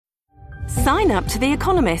Sign up to The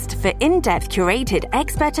Economist for in-depth curated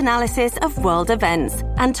expert analysis of world events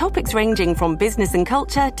and topics ranging from business and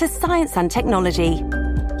culture to science and technology.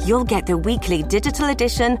 You'll get the weekly digital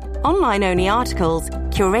edition, online-only articles,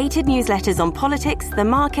 curated newsletters on politics, the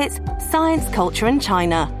markets, science, culture and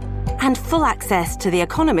China, and full access to The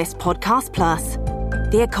Economist Podcast Plus.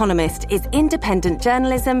 The Economist is independent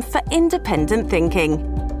journalism for independent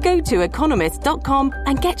thinking. Go to economist.com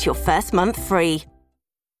and get your first month free.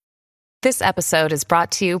 This episode is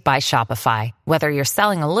brought to you by Shopify. Whether you're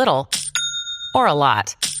selling a little or a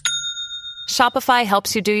lot, Shopify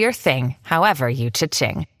helps you do your thing, however you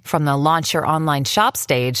cha-ching. From the launch your online shop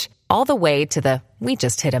stage, all the way to the we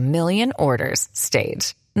just hit 1 million orders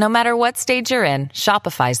stage. No matter what stage you're in,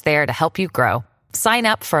 Shopify's there to help you grow. Sign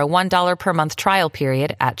up for a $1 per month trial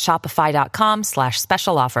period at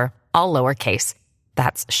shopify.com/special offer, all lowercase.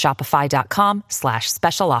 That's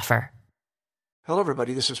shopify.com/special offer. Hello,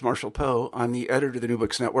 everybody. This is Marshall Poe. I'm the editor of the New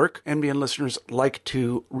Books Network. NBN listeners like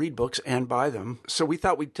to read books and buy them. So we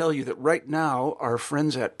thought we'd tell you that right now, our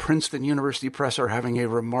friends at Princeton University Press are having a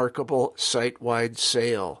remarkable site-wide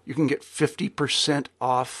sale. You can get 50%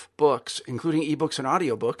 off books, including ebooks and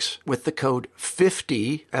audiobooks, with the code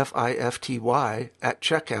 50, F-I-F-T-Y, at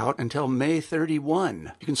checkout until May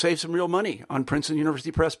 31. You can save some real money on Princeton University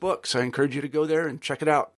Press books. I encourage you to go there and check it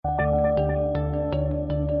out.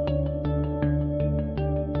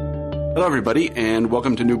 Hello, everybody, and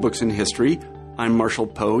welcome to New Books in History. I'm Marshall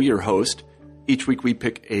Poe, your host. Each week we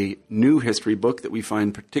pick a new history book that we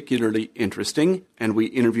find particularly interesting, and we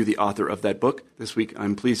interview the author of that book. This week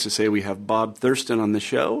I'm pleased to say we have Bob Thurston on the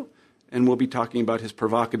show, and we'll be talking about his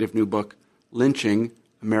provocative new book, Lynching,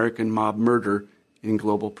 American Mob Murder in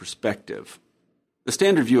Global Perspective. The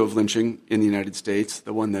standard view of lynching in the United States,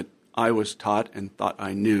 the one that I was taught and thought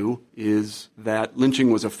I knew, is that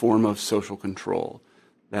lynching was a form of social control,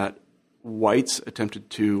 that whites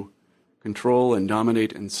attempted to control and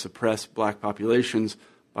dominate and suppress black populations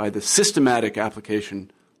by the systematic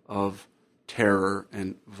application of terror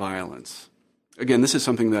and violence. Again, this is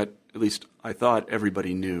something that at least I thought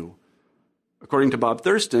everybody knew. According to Bob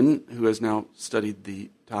Thurston, who has now studied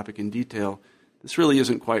the topic in detail, this really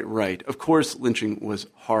isn't quite right. Of course, lynching was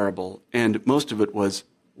horrible, and most of it was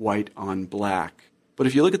white on black. But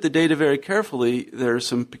if you look at the data very carefully, there are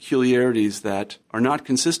some peculiarities that are not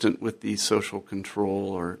consistent with the social control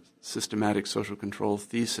or systematic social control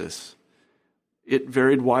thesis. It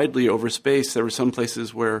varied widely over space. There were some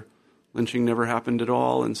places where lynching never happened at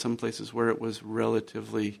all, and some places where it was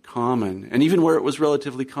relatively common. And even where it was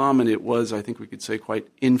relatively common, it was, I think we could say, quite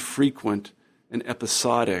infrequent and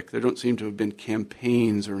episodic. There don't seem to have been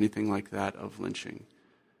campaigns or anything like that of lynching.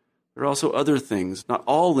 There are also other things. Not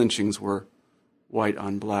all lynchings were white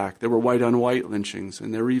on black. There were white on white lynchings,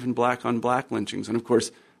 and there were even black on black lynchings. And of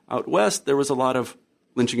course, out west, there was a lot of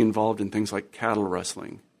lynching involved in things like cattle rustling.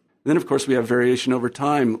 And then, of course, we have variation over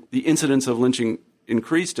time. The incidence of lynching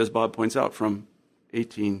increased, as Bob points out, from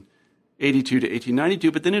 1882 to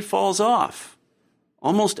 1892, but then it falls off.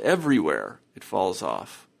 Almost everywhere it falls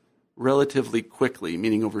off relatively quickly,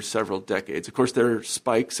 meaning over several decades. Of course, there are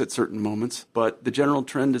spikes at certain moments, but the general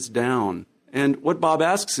trend is down. And what Bob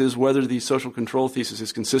asks is whether the social control thesis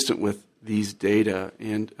is consistent with these data.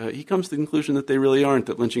 And he comes to the conclusion that they really aren't,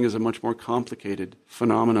 that lynching is a much more complicated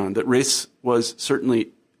phenomenon, that race was certainly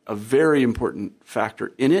a very important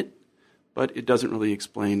factor in it, but it doesn't really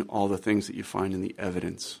explain all the things that you find in the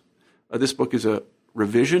evidence. This book is a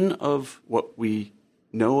revision of what we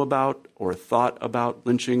know about or thought about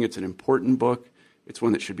lynching. It's an important book. It's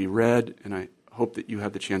one that should be read, and I hope that you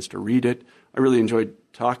have the chance to read it. I really enjoyed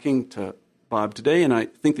talking to Bob today, and I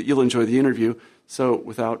think that you'll enjoy the interview. So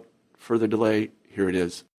without further delay, here it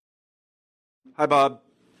is. Hi, Bob.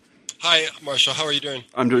 Hi, Marshall. How are you doing?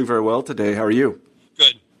 I'm doing very well today. How are you?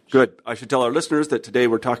 Good. Good. I should tell our listeners that today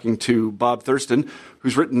we're talking to Bob Thurston,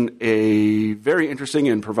 who's written a very interesting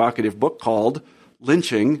and provocative book called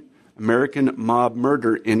Lynching, American Mob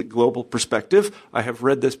Murder in Global Perspective. I have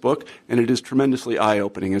read this book, and it is tremendously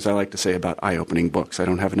eye-opening, as I like to say about eye-opening books. I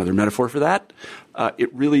don't have another metaphor for that.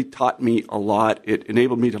 It really taught me a lot. It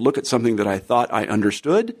enabled me to look at something that I thought I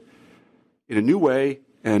understood in a new way,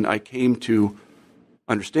 and I came to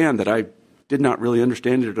understand that I did not really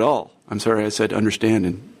understand it at all. I'm sorry I said understand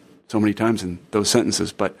in so many times in those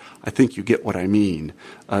sentences, but I think you get what I mean.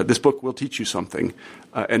 This book will teach you something,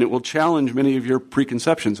 and it will challenge many of your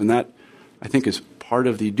preconceptions, and that, I think, is part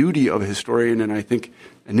of the duty of a historian, and I think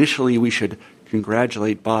initially we should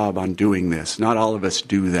congratulate Bob on doing this. Not all of us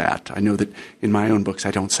do that. I know that in my own books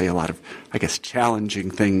I don't say a lot of, I guess, challenging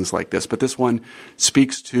things like this, but this one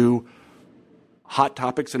speaks to hot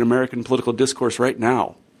topics in American political discourse right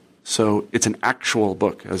now. So it's an actual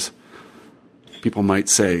book, as people might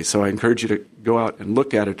say. So I encourage you to go out and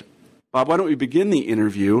look at it. Bob, why don't we begin the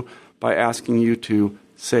interview by asking you to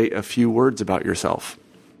say a few words about yourself?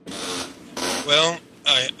 Well,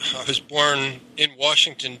 I was born in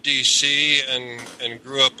Washington, D.C., and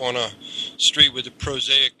grew up on a street with a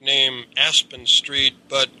prosaic name, Aspen Street,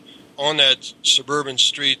 but on that suburban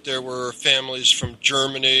street there were families from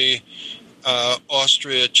Germany,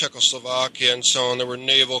 Austria, Czechoslovakia, and so on. There were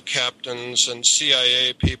naval captains and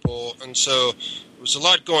CIA people, and so there was a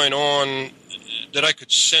lot going on that I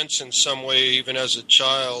could sense in some way even as a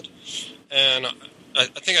child. And I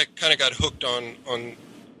think I kind of got hooked on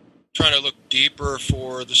trying to look deeper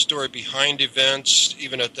for the story behind events,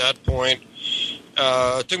 even at that point.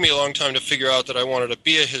 It took me a long time to figure out that I wanted to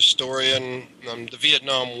be a historian. The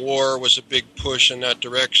Vietnam War was a big push in that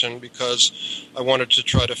direction because I wanted to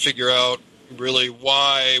try to figure out really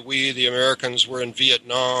why we, the Americans, were in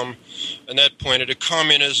Vietnam. And that pointed to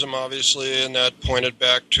communism, obviously, and that pointed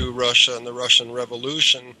back to Russia and the Russian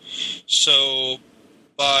Revolution. So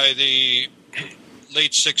by the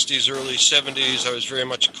late 60s, early 70s, I was very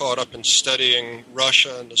much caught up in studying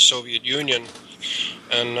Russia and the Soviet Union,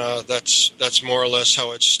 and that's more or less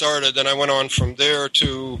how it started. Then I went on from there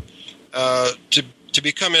to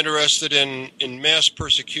become interested in mass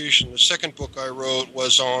persecution. The second book I wrote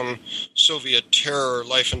was on Soviet terror,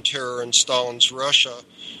 life and terror in Stalin's Russia,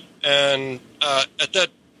 and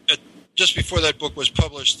just before that book was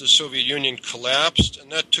published, the Soviet Union collapsed,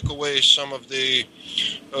 and that took away some of the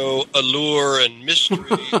allure and mystery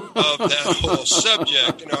of that whole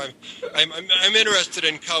subject. You know, I'm interested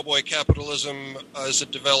in cowboy capitalism as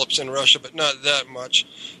it develops in Russia, but not that much.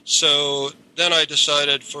 So then I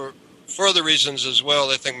decided, for other reasons as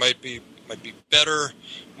well, I think might be better,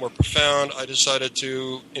 more profound, I decided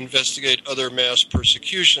to investigate other mass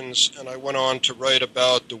persecutions, and I went on to write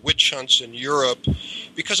about the witch hunts in Europe,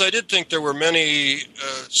 because I did think there were many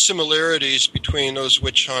similarities between those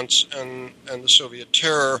witch hunts and the Soviet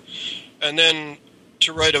terror. And then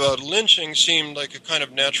to write about lynching seemed like a kind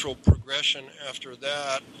of natural progression after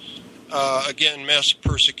that. Again, mass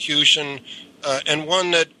persecution, and one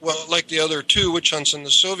that, well, like the other two, witch hunts and the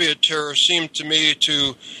Soviet terror, seemed to me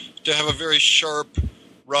to have a very sharp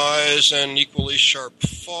rise and equally sharp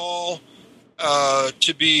fall,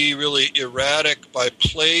 to be really erratic by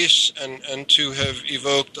place, and to have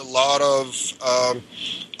evoked a lot of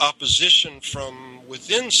opposition from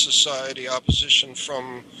within society, opposition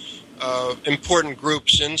from important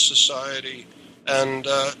groups in society, and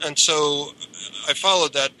so I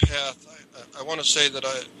followed that path. I want to say that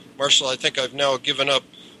Marshall, I think I've now given up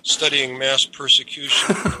studying mass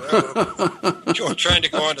persecution forever. I'm trying to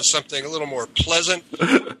go on to something a little more pleasant.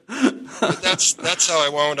 But that's how I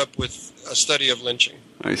wound up with a study of lynching.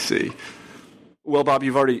 I see. Well, Bob,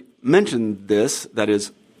 you've already mentioned this, that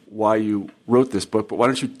is why you wrote this book, but why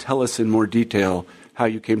don't you tell us in more detail how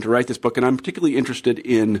you came to write this book? And I'm particularly interested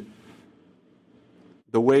in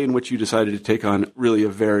the way in which you decided to take on really a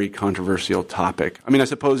very controversial topic. I mean, I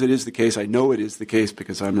suppose it is the case, I know it is the case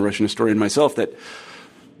because I'm a Russian historian myself, that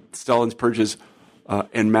Stalin's purges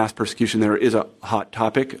and mass persecution there is a hot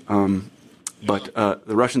topic, but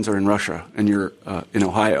the Russians are in Russia and you're in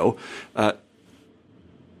Ohio.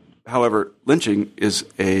 However, lynching is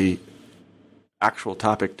a actual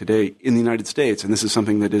topic today in the United States, and this is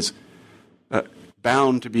something that is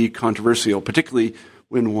bound to be controversial, particularly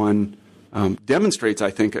when one demonstrates, I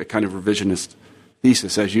think, a kind of revisionist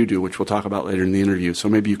thesis, as you do, which we'll talk about later in the interview. So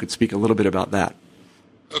maybe you could speak a little bit about that.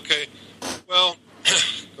 Okay. Well,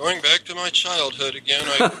 going back to my childhood again,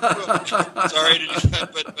 sorry to do that,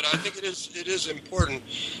 but I think it is important.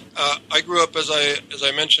 I grew up, as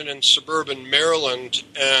I mentioned, in suburban Maryland,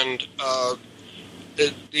 and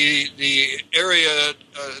the area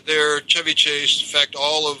there, Chevy Chase, in fact,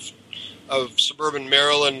 all of suburban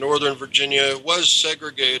Maryland, Northern Virginia, was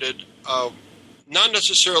segregated. Not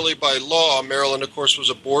necessarily by law. Maryland, of course, was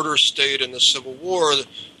a border state in the Civil War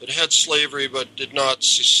that had slavery but did not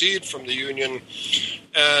secede from the Union.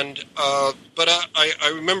 And but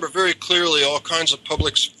I remember very clearly all kinds of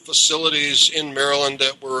public facilities in Maryland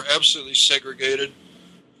that were absolutely segregated.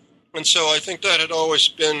 And so I think that had always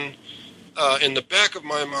been in the back of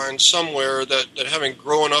my mind somewhere, that having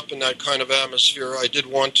grown up in that kind of atmosphere, I did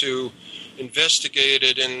want to investigate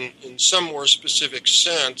it in some more specific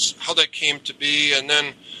sense, how that came to be. And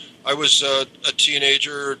then I was a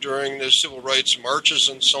teenager during the civil rights marches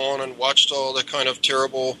and so on, and watched all the kind of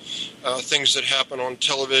terrible things that happen on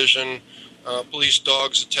television, police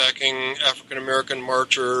dogs attacking African-American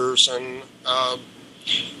marchers, and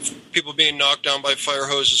people being knocked down by fire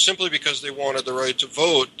hoses simply because they wanted the right to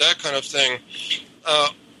vote, that kind of thing.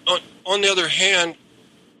 on the other hand,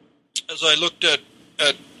 as I looked at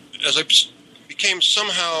as I became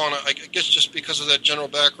somehow, and I guess just because of that general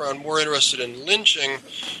background, more interested in lynching,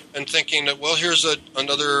 and thinking that, well, here's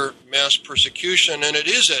another mass persecution, and it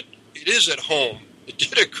is at home. It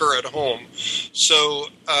did occur at home. So,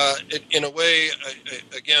 in a way,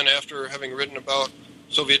 again, after having written about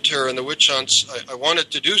Soviet terror and the witch hunts, I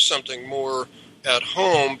wanted to do something more at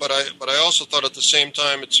home, but I also thought at the same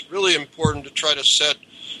time it's really important to try to set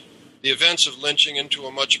the events of lynching into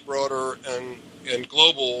a much broader and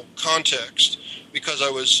global context, because I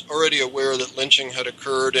was already aware that lynching had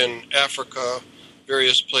occurred in Africa,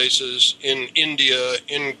 various places, in India,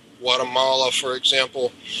 in Guatemala, for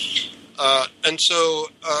example. And so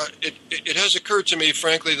it has occurred to me,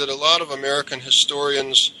 frankly, that a lot of American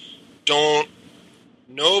historians don't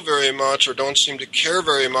know very much or don't seem to care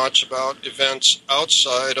very much about events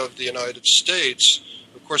outside of the United States.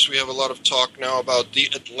 Of course, we have a lot of talk now about the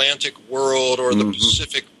Atlantic world or the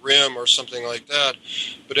Pacific Rim or something like that.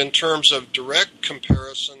 But in terms of direct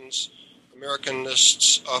comparisons,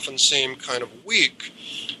 Americanists often seem kind of weak.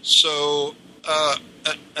 So,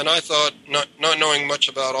 and I thought, not knowing much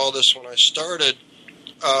about all this when I started,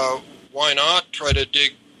 why not try to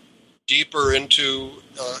dig deeper into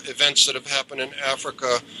events that have happened in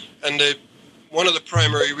Africa? And one of the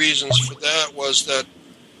primary reasons for that was that,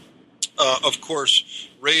 of course,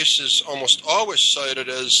 race is almost always cited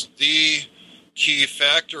as the key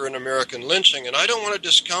factor in American lynching, and I don't want to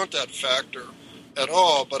discount that factor at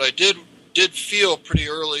all, but I did feel pretty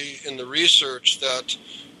early in the research that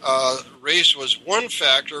race was one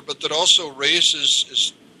factor, but that also race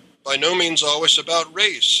is by no means always about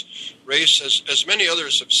race. Race, as many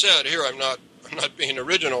others have said, here I'm not being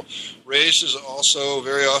original, race is also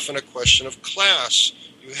very often a question of class.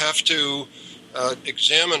 You have to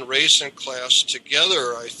examine race and class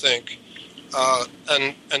together, I think.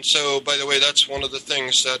 And so, by the way, that's one of the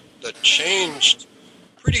things that changed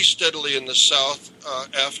pretty steadily in the South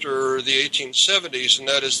after the 1870s, and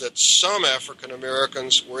that is that some African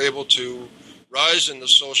Americans were able to rise in the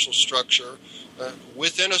social structure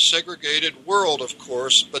within a segregated world, of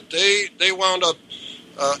course, but they wound up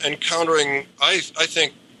encountering, I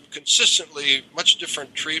think, consistently much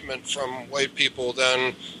different treatment from white people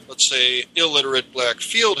than, let's say, illiterate black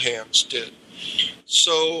field hands did.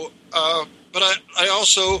 So, but I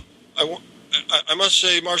also must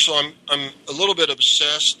say, Marshall, I'm a little bit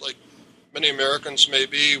obsessed, like many Americans may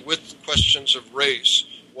be, with questions of race.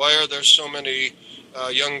 Why are there so many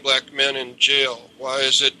young black men in jail? Why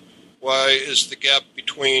is the gap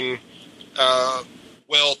between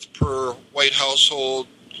wealth per white household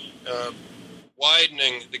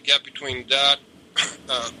widening, the gap between that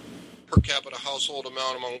per capita household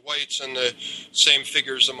amount among whites and the same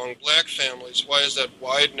figures among black families? Why is that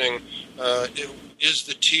widening? Is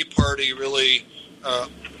the Tea Party really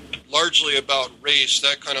largely about race,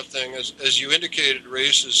 that kind of thing? As you indicated,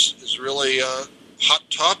 race is really a hot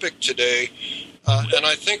topic today. And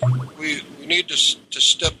I think we need to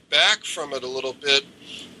step back from it a little bit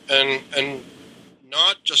and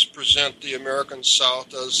not just present the American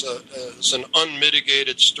South as an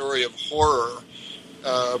unmitigated story of horror.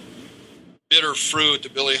 Bitter Fruit, the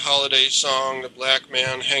Billie Holiday song, the black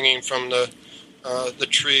man hanging from the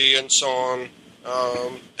tree, and so on,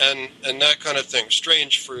 and that kind of thing.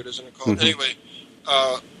 Strange Fruit, isn't it called? Anyway,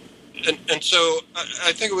 and so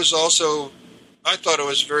I think it was also, I thought it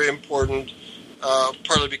was very important,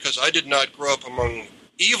 partly because I did not grow up among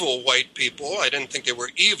evil white people. I didn't think they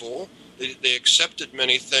were evil. They accepted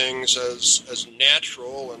many things as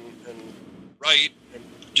natural and right, in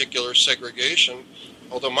particular segregation.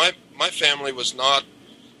 Although my family was not,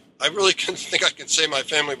 I really think I can say my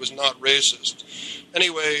family was not racist.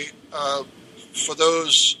 Anyway, for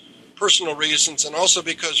those personal reasons, and also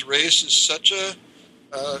because race is such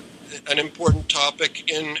an important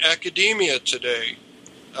topic in academia today,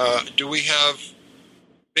 do we have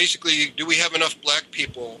enough black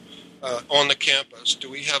people on the campus? Do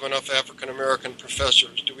we have enough African American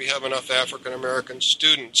professors? Do we have enough African American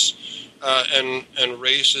students? And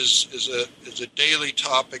race is a daily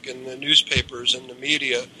topic in the newspapers and the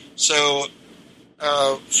media. So,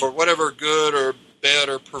 for whatever good or bad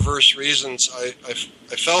or perverse reasons, I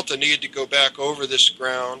felt the need to go back over this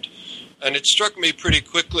ground, and it struck me pretty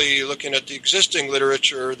quickly, looking at the existing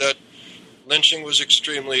literature, that lynching was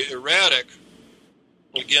extremely erratic.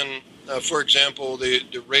 Again, for example,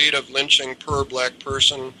 the rate of lynching per black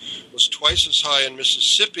person was twice as high in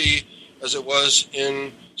Mississippi as it was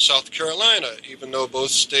in South Carolina, even though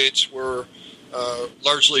both states were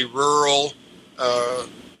largely rural,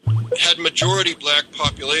 had majority black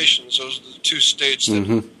populations. Those are the two states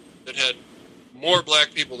that had more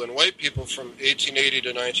black people than white people from 1880 to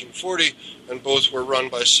 1940, and both were run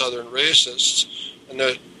by Southern racists. And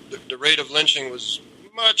the rate of lynching was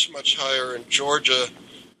much, much higher in Georgia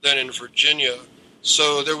than in Virginia.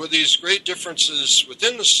 So there were these great differences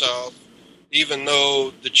within the South, even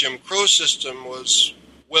though the Jim Crow system was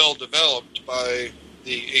well developed by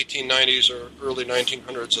the 1890s or early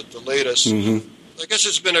 1900s at the latest. Mm-hmm. I guess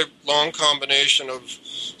it's been a long combination of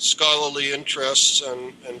scholarly interests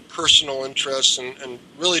and personal interests and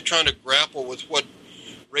really trying to grapple with what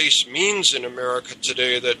race means in America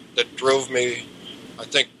today that drove me, I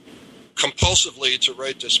think, compulsively to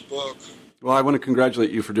write this book. Well, I want to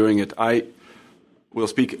congratulate you for doing it. I will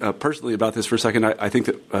speak personally about this for a second. I think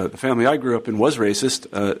that the family I grew up in was racist.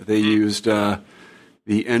 They used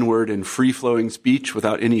the N-word in free-flowing speech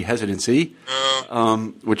without any hesitancy,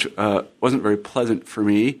 which wasn't very pleasant for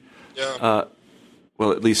me. Yeah.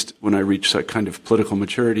 Well, at least when I reached a kind of political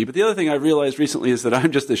maturity. But the other thing I realized recently is that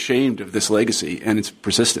I'm just ashamed of this legacy and its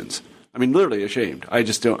persistence. I mean, literally ashamed. I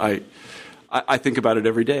just don't. I think about it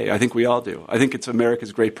every day. I think we all do. I think it's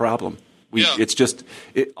America's great problem. It's just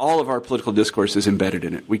all of our political discourse is embedded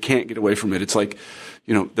in it. We can't get away from it. It's like,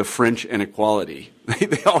 the French and equality.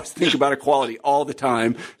 They always think about equality all the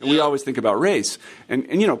time, and we always think about race. And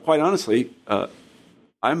quite honestly,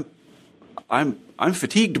 I'm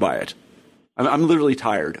fatigued by it. I'm literally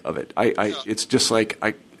tired of it. It's just like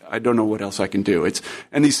I don't know what else I can do.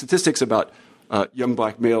 And these statistics about young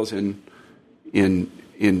black males in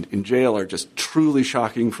jail are just truly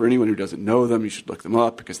shocking for anyone who doesn't know them. You should look them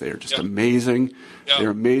up because they are just amazing. Yeah.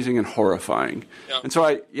 They're amazing and horrifying. Yeah. And so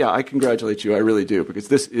I congratulate you. I really do,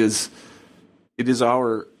 because it is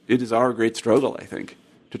our great struggle, I think,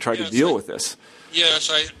 to try to deal with this.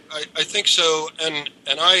 Yes, I think so. And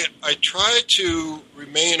I try to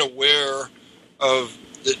remain aware of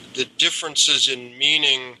the differences in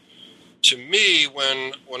meaning to me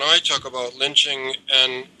when I talk about lynching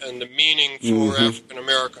and the meaning for African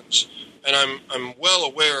Americans. And I'm well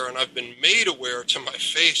aware, and I've been made aware to my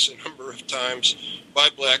face a number of times by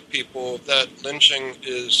black people, that lynching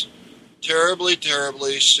is terribly,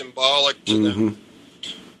 terribly symbolic to them,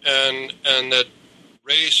 and that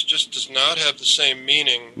race just does not have the same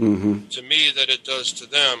meaning to me that it does to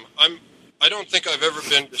them. I don't think I've ever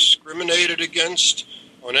been discriminated against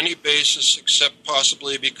on any basis except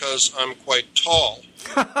possibly because I'm quite tall.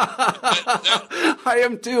 I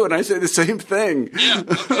am too, and I say the same thing. Yeah,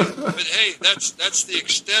 okay. But hey, that's the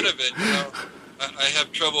extent of it. I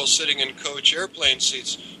have trouble sitting in coach airplane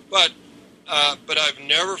seats, but I've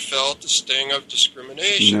never felt the sting of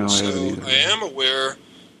discrimination. No, so I am aware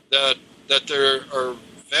that there are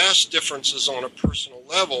vast differences on a personal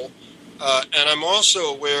level, and I'm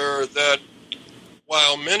also aware that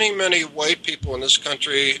while many, many white people in this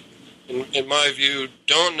country, in my view,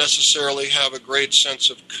 don't necessarily have a great sense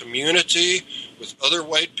of community with other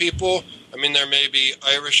white people. I mean, there may be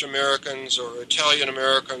Irish Americans or Italian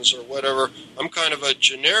Americans or whatever. I'm kind of a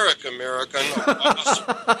generic American,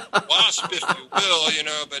 wasp, if you will,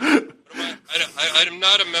 but I'm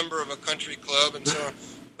not a member of a country club and so on.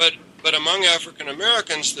 But among African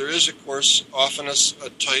Americans, there is, of course, often a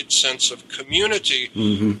tight sense of community,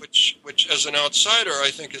 which as an outsider, I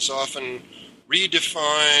think is often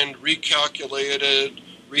redefined, recalculated,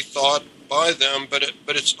 rethought by them. But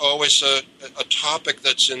it's always a topic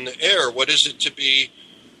that's in the air. What is it to be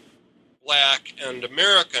black and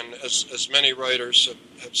American, as many writers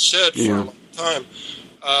have said for a long time.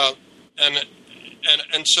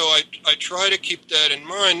 And so I try to keep that in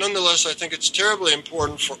mind. Nonetheless, I think it's terribly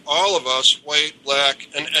important for all of us, white, black,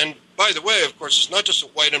 and by the way, of course, it's not just a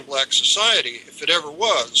white and black society, if it ever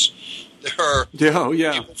was. There are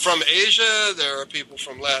people from Asia, there are people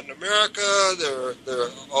from Latin America, there are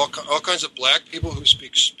all kinds of black people who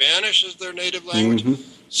speak Spanish as their native language.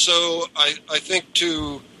 So I think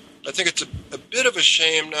it's a bit of a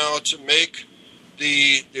shame now to make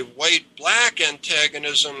the white-black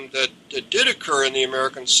antagonism that did occur in the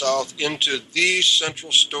American South into the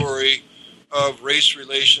central story of race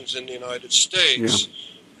relations in the United States. Yeah.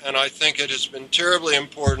 And I think it has been terribly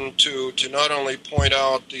important to not only point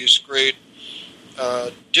out these great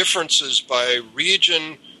differences by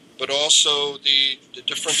region, but also the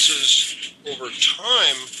differences over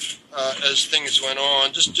time as things went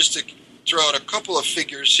on. Just to throw out a couple of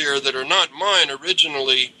figures here that are not mine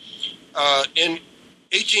originally. In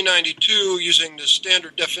 1892, using the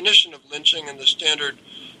standard definition of lynching and the standard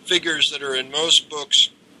figures that are in most books,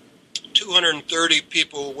 230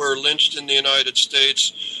 people were lynched in the United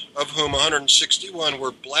States, of whom 161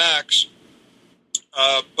 were blacks.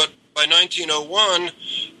 But by 1901,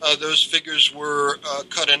 those figures were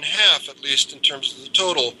cut in half, at least in terms of the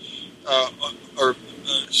total. by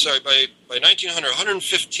 1900,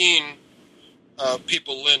 115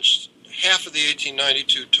 people lynched, half of the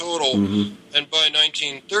 1892 total, and by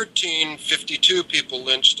 1913, 52 people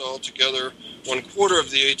lynched altogether, 1/4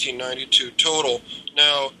 of the 1892 total.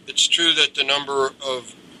 Now, it's true that the number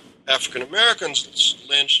of African Americans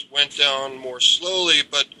lynched went down more slowly,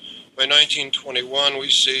 but by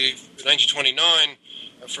 1929,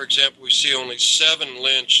 for example, we see only 7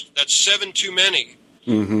 lynched. That's 7 too many.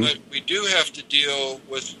 But we do have to deal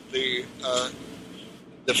with the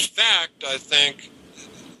fact, I think,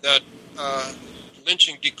 that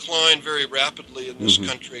lynching declined very rapidly in this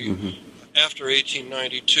country after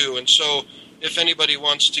 1892. And so if anybody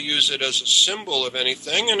wants to use it as a symbol of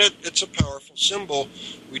anything, and it's a powerful symbol,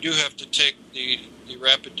 we do have to take the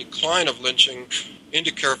rapid decline of lynching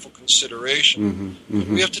into careful consideration.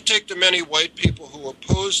 We have to take the many white people who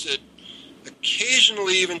opposed it,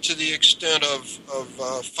 occasionally even to the extent of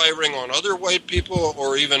firing on other white people,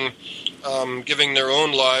 or even giving their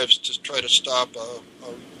own lives to try to stop a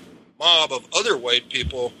mob of other white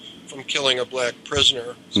people from killing a black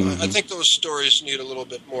prisoner. So I think those stories need a little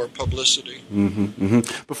bit more publicity.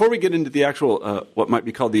 Before we get into the actual, what might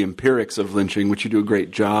be called the empirics of lynching, which you do a great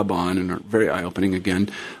job on and are very eye-opening again,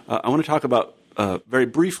 I want to talk about very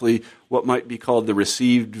briefly what might be called the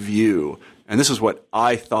received view. And this is what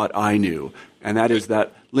I thought I knew, and that is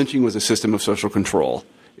that lynching was a system of social control.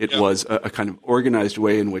 It was a kind of organized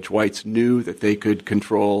way in which whites knew that they could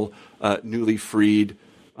control newly freed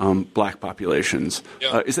black populations.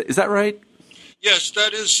 Is that right? Yes,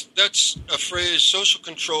 that's a phrase, social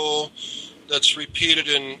control, that's repeated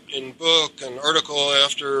in book and article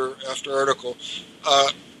after article.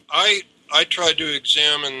 I tried to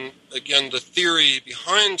examine, again, the theory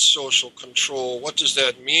behind social control. What does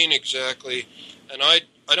that mean exactly? And I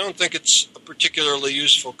don't think it's a particularly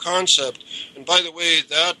useful concept. And by the way,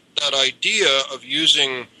 that idea of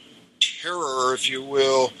using terror, if you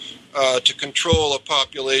will, to control a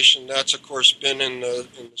population, that's of course been in the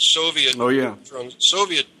Soviet from the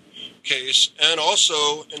Soviet case, and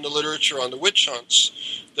also in the literature on the witch hunts,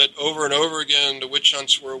 that over and over again the witch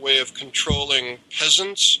hunts were a way of controlling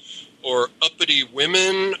peasants or uppity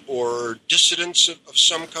women or dissidents of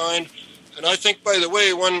some kind. And I think, by the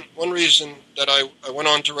way, one reason that I went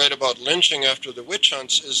on to write about lynching after the witch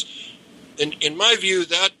hunts is, in my view,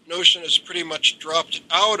 that notion is pretty much dropped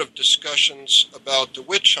out of discussions about the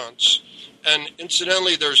witch hunts. And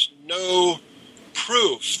incidentally, there's no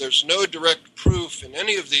proof, there's no direct proof in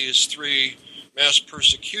any of these 3 mass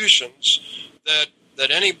persecutions that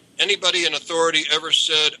anybody in authority ever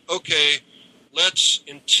said, okay, let's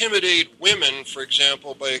intimidate women, for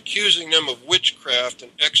example, by accusing them of witchcraft and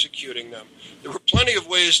executing them. There were plenty of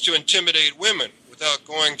ways to intimidate women without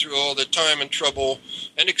going through all the time and trouble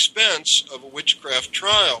and expense of a witchcraft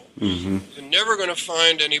trial. You're never going to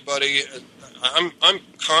find anybody, I'm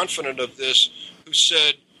confident of this, who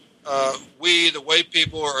said, we, the white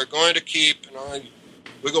people, are going to keep, and I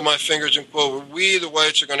wiggle my fingers and quote, we, the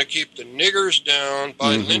whites, are going to keep the niggers down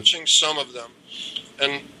by lynching some of them.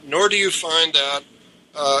 And nor do you find that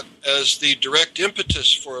as the direct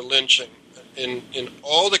impetus for lynching. In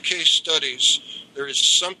all the case studies, there is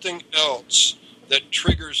something else that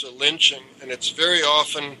triggers a lynching, and it's very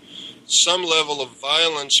often some level of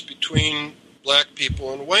violence between black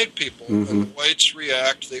people and white people. And the whites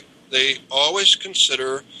react. They always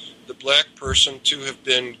consider the black person to have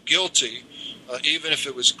been guilty, even if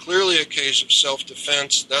it was clearly a case of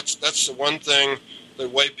self-defense. That's the one thing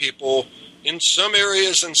that white people, in some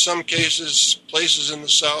areas, in some cases, places in the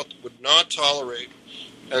South, would not tolerate.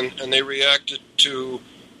 And they reacted to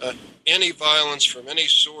any violence from any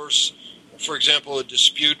source. For example, a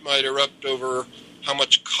dispute might erupt over how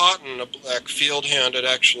much cotton a black field hand had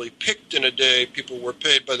actually picked in a day. People were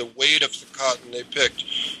paid by the weight of the cotton they picked.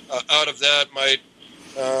 Out of that might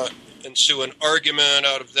ensue an argument.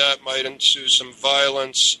 Out of that might ensue some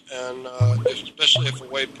violence. And especially if a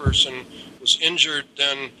white person was injured,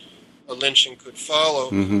 then a lynching could follow.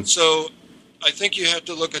 So I think you have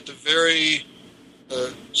to look at the very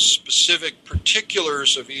specific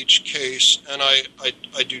particulars of each case, and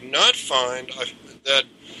I do not find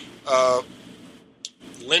that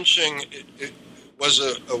lynching it was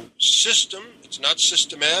a system. It's not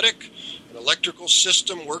systematic. An electrical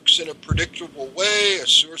system works in a predictable way. A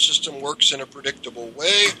sewer system works in a predictable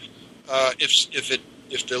way.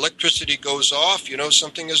 If the electricity goes off, you know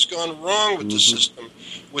something has gone wrong with the system.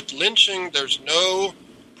 With lynching, there's no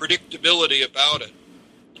predictability about it,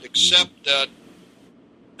 except that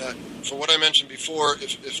for what I mentioned before,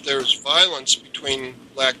 if there's violence between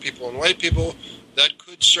black people and white people, that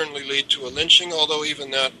could certainly lead to a lynching, although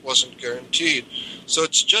even that wasn't guaranteed. So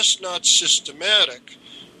it's just not systematic.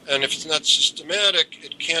 And if it's not systematic,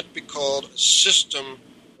 it can't be called a system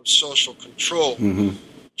of social control. Mm-hmm.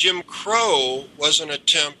 Jim Crow was an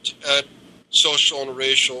attempt at social and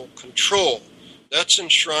racial control. That's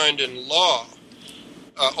enshrined in law,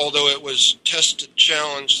 although it was tested,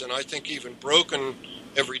 challenged, and I think even broken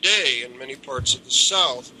every day in many parts of the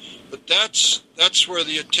South. But that's where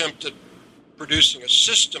the attempt at producing a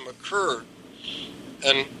system occurred.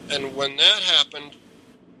 And when that happened,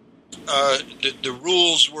 the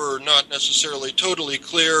rules were not necessarily totally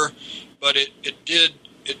clear, but it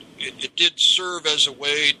did serve as a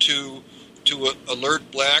way to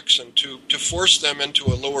alert blacks and to force them into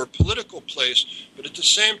a lower political place. But at the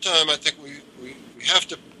same time, I think we have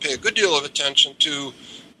to pay a good deal of attention to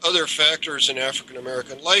other factors in African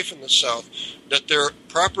American life in the South, that their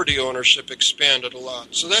property ownership expanded a lot.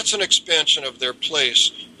 So that's an expansion of their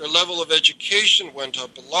place. Their level of education went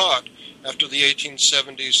up a lot after the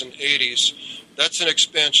 1870s and 80s. That's an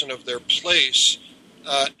expansion of their place.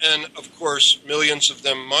 And, of course, millions of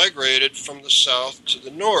them migrated from the South to the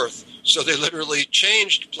North. So they literally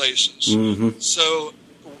changed places. Mm-hmm. So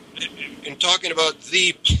in talking about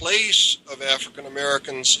the place of African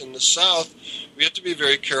Americans in the South, we have to be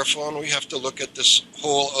very careful, and we have to look at this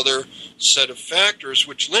whole other set of factors,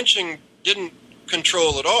 which lynching didn't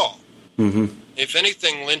control at all. Mm-hmm. If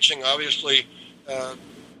anything, lynching obviously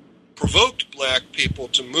provoked black people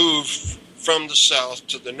to move from the South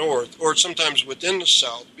to the North, or sometimes within the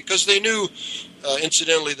South, because they knew,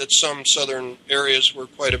 incidentally, that some southern areas were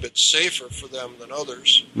quite a bit safer for them than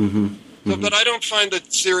others. Mm-hmm. Mm-hmm. But I don't find the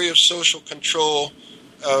theory of social control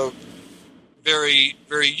very,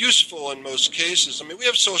 very useful in most cases. I mean, we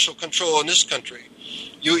have social control in this country.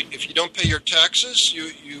 If you don't pay your taxes,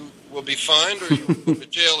 you will be fined, or you will go to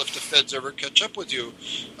jail if the feds ever catch up with you.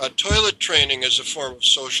 Toilet training is a form of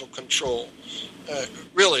social control.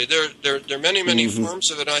 Really, there are many, many mm-hmm.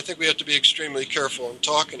 forms of it, and I think we have to be extremely careful in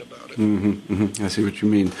talking about it. Mm-hmm. Mm-hmm. I see what you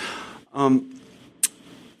mean.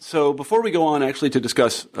 So before we go on actually to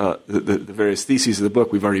discuss the various theses of the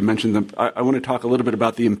book, we've already mentioned them, I want to talk a little bit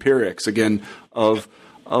about the empirics, again, of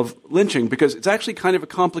lynching, because it's actually kind of a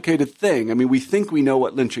complicated thing. I mean, we think we know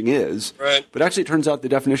what lynching is, right, but actually it turns out the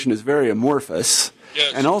definition is very amorphous.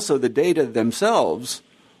 Yes. And also the data themselves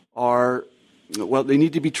are, well, they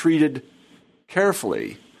need to be treated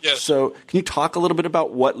carefully. Yes. So can you talk a little bit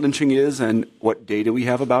about what lynching is and what data we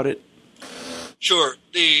have about it? Sure.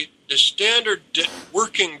 The standard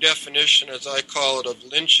working definition, as I call it, of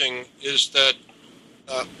lynching is that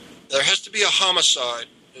there has to be a homicide.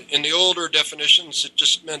 In the older definitions, it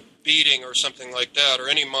just meant beating or something like that, or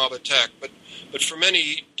any mob attack. But for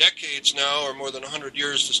many decades now, or more than 100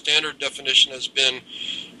 years, the standard definition has been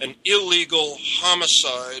an illegal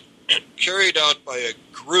homicide carried out by a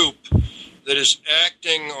group that is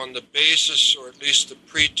acting on the basis, or at least the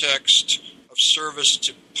pretext, of service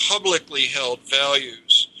to publicly held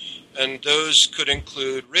values. And those could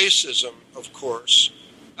include racism, of course.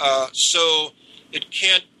 So it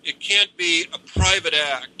can't be a private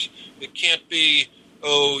act. It can't be,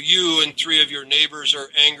 you and three of your neighbors are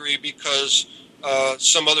angry because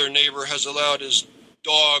some other neighbor has allowed his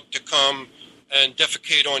dog to come and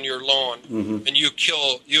defecate on your lawn, mm-hmm. and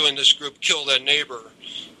you and this group kill that neighbor.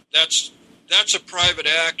 That's a private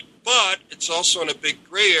act, but it's also in a big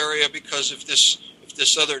gray area, because if this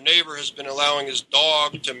other neighbor has been allowing his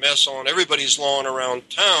dog to mess on everybody's lawn around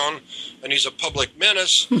town, and he's a public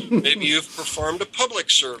menace, maybe you've performed a public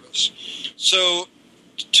service. So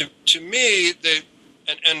to me,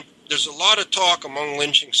 and there's a lot of talk among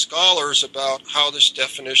lynching scholars about how this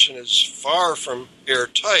definition is far from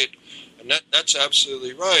airtight, and that's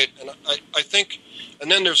absolutely right. And I think, and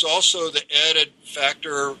then there's also the added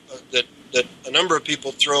factor that a number of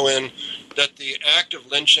people throw in, that the act of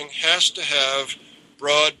lynching has to have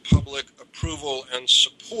broad public approval and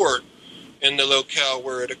support in the locale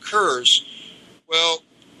where it occurs. Well,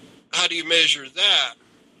 how do you measure that?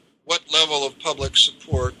 What level of public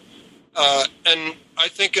support? And I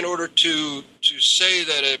think in order to say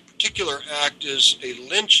that a particular act is a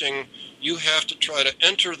lynching, you have to try to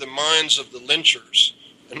enter the minds of the lynchers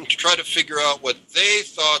and try to figure out what they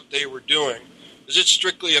thought they were doing. Is it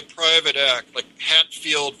strictly a private act, like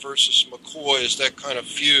Hatfield versus McCoy, is that kind of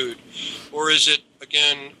feud? Or is it,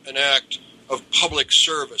 again, an act of public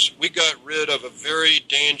service? We got rid of a very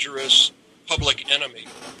dangerous public enemy.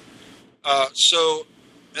 So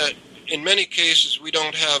in many cases, we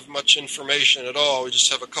don't have much information at all. We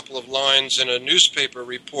just have a couple of lines in a newspaper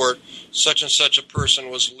report, such and such a person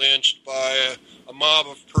was lynched by a mob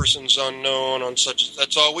of persons unknown on such.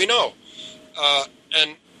 That's all we know.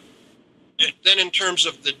 And then in terms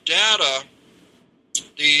of the data,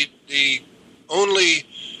 the only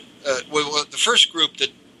the first group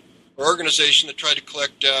or organization that tried to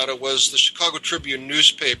collect data was the Chicago Tribune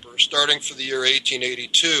newspaper, starting for the year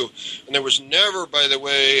 1882. And there was never, by the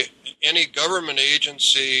way, any government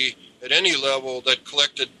agency at any level that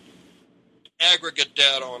collected aggregate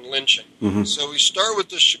data on lynching. Mm-hmm. So we start with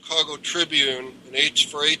the Chicago Tribune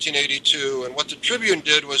for 1882, and what the Tribune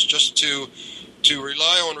did was just to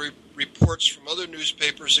rely on reports from other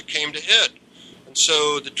newspapers that came to it. And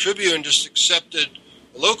so the Tribune just accepted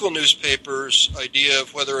the local newspaper's idea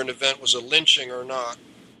of whether an event was a lynching or not.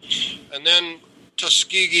 And then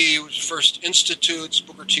Tuskegee was first institutes,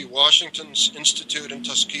 Booker T. Washington's Institute in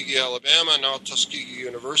Tuskegee, Alabama, now Tuskegee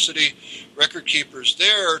University. Record keepers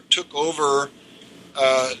there took over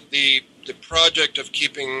the project of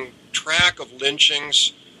keeping track of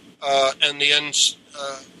lynchings, and the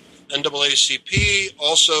NAACP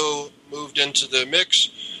also moved into the mix.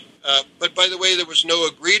 But by the way, there was no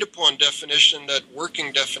agreed-upon definition. That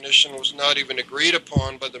working definition was not even agreed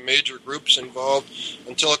upon by the major groups involved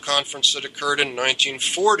until a conference that occurred in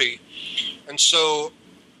 1940. And so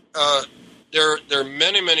there are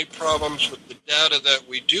many, many problems with the data that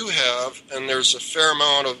we do have, and there's a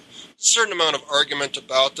certain amount of argument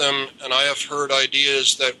about them, and I have heard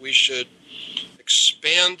ideas that we should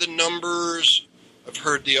expand the numbers. I've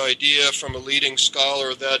heard the idea from a leading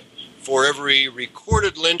scholar that for every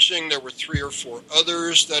recorded lynching, there were 3 or 4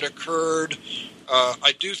 others that occurred.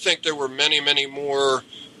 I do think there were many, many more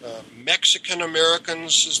Mexican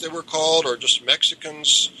Americans, as they were called, or just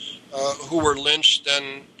Mexicans, who were lynched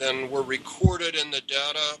than were recorded in the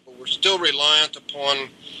data, but we're still reliant upon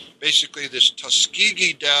basically this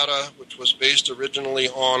Tuskegee data, which was based originally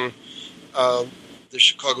on the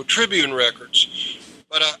Chicago Tribune records.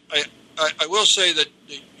 But I will say that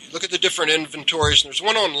look at the different inventories, and there's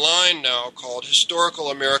one online now called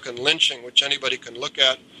Historical American Lynching, which anybody can look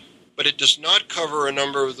at, but it does not cover a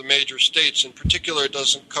number of the major states. In particular, it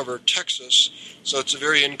doesn't cover Texas, so it's a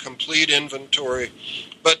very incomplete inventory.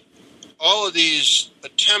 But all of these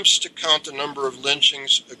attempts to count the number of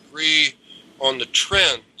lynchings agree on the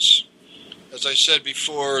trends. As I said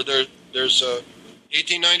before, there's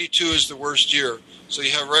 1892 is the worst year. So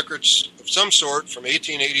you have records of some sort from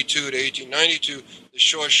 1882 to 1892. They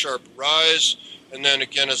show a sharp rise, and then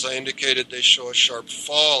again, as I indicated, they show a sharp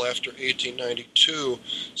fall after 1892.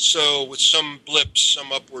 So with some blips,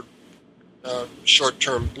 some upward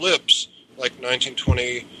short-term blips, like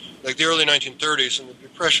 1920, like the early 1930s and the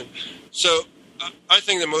Depression. So I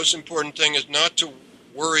think the most important thing is not to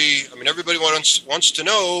worry. I mean, everybody wants to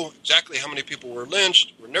know exactly how many people were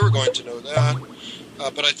lynched. We're never going to know that.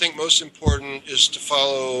 But I think most important is to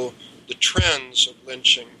follow the trends of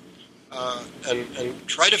lynching and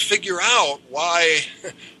try to figure out why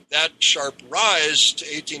that sharp rise to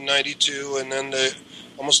 1892 and then the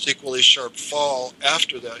almost equally sharp fall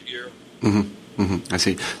after that year. Mm-hmm. Mm-hmm. I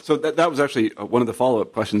see. So that was actually one of the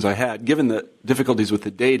follow-up questions I had. Given the difficulties with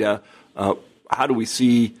the data, how do we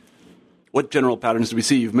see – what general patterns do we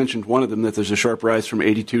see? You've mentioned one of them, that there's a sharp rise from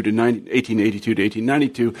 1882 to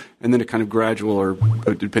 1892, and then a kind of gradual, or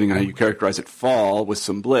depending on how you characterize it, fall with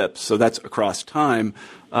some blips. So that's across time.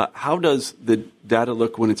 How does the data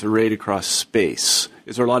look when it's arrayed across space?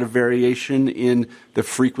 Is there a lot of variation in the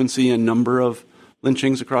frequency and number of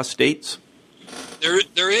lynchings across states? There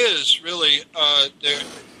is, really.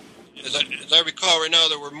 As I recall right now,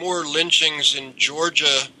 there were more lynchings in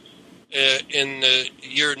Georgia in the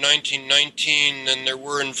year 1919 than there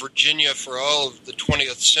were in Virginia for all of the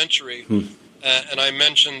 20th century. And I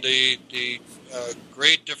mentioned the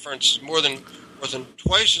great difference, more than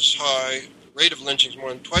twice as high, rate of lynchings more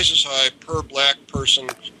than twice as high per black person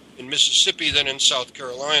in Mississippi than in South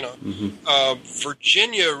Carolina. Mm-hmm.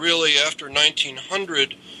 Virginia, really, after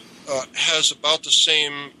 1900, has about the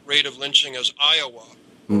same rate of lynching as Iowa,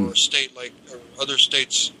 or a state like or other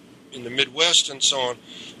states in the Midwest and so on.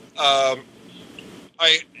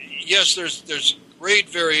 Yes, there's great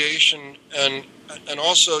variation, and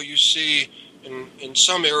also you see in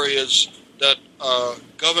some areas that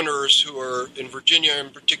governors who are, in Virginia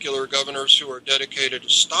in particular, governors who are dedicated to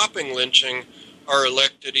stopping lynching are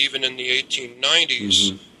elected even in the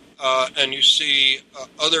 1890s. Mm-hmm. And you see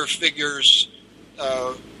other figures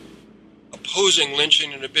opposing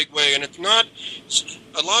lynching in a big way. And it's not,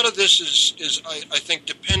 a lot of this is I think,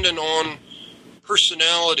 dependent on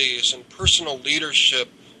personalities and personal leadership.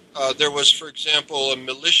 There was, for example, a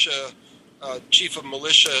militia, chief of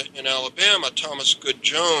militia in Alabama, Thomas Good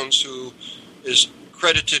Jones, who is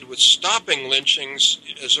credited with stopping lynchings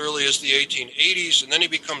as early as the 1880s, and then he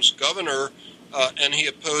becomes governor and he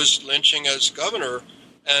opposed lynching as governor.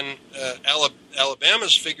 And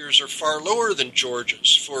Alabama's figures are far lower than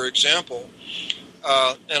Georgia's, for example.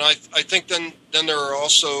 And I think then there are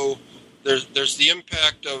also there's the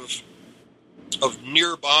impact of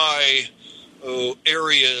nearby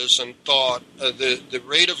areas and thought. The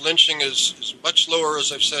rate of lynching is much lower,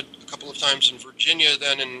 as I've said a couple of times, in Virginia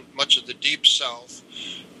than in much of the Deep South.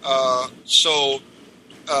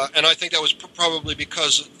 And I think that was probably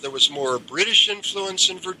because there was more British influence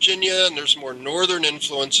in Virginia, and there's more Northern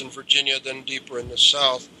influence in Virginia than deeper in the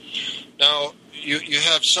South. Now, you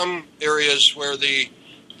have some areas where the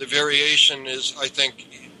variation is, I think,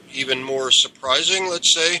 even more surprising,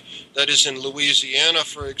 let's say. That is in Louisiana,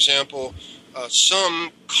 for example.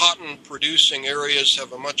 Some cotton-producing areas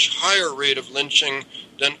have a much higher rate of lynching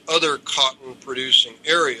than other cotton-producing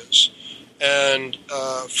areas. And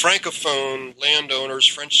Francophone landowners,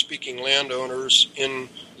 French-speaking landowners in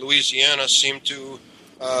Louisiana seem to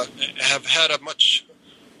have had a much,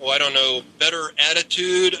 better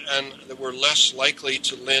attitude, and they were less likely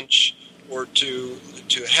to lynch or to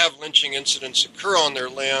have lynching incidents occur on their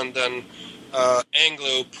land than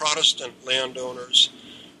Anglo-Protestant landowners.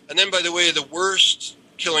 And then, by the way, the worst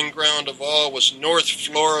killing ground of all was North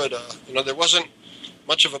Florida. There wasn't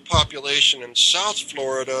much of a population in South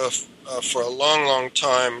Florida for a long, long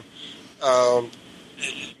time.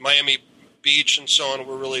 Miami Beach and so on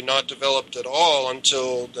were really not developed at all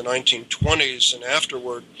until the 1920s and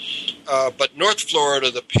afterward. But North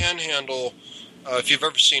Florida, the Panhandle, if you've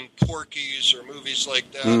ever seen Porky's or movies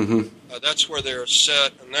like that, that's where they're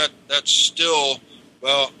set. And that's still,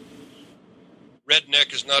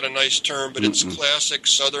 redneck is not a nice term, but it's classic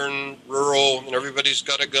Southern rural, and everybody's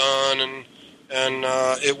got a gun, and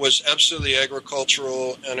it was absolutely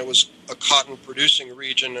agricultural, and it was a cotton-producing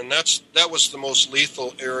region, and that was the most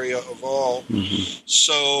lethal area of all.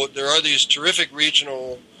 So there are these terrific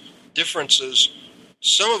regional differences,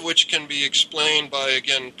 some of which can be explained by,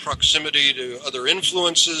 again, proximity to other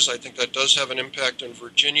influences. I think that does have an impact in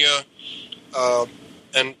Virginia.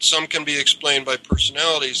 And some can be explained by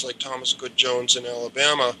personalities like Thomas Good Jones in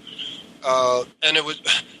Alabama. And it was,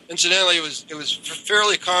 incidentally, it was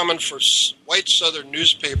fairly common for white Southern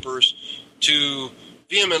newspapers to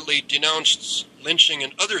vehemently denounce lynching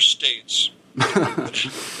in other states. But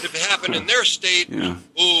if it happened in their state, there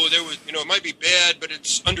was, it might be bad, but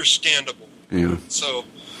it's understandable. Yeah. So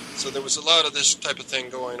there was a lot of this type of thing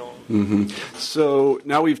going on. So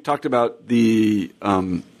now we've talked about the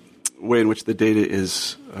way in which the data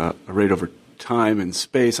is arrayed over time and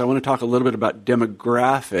space. I want to talk a little bit about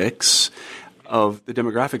demographics of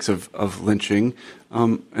lynching.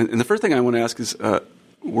 And the first thing I want to ask is,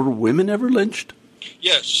 were women ever lynched?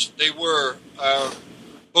 Yes, they were.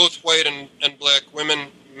 Both white and black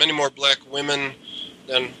women, many more black women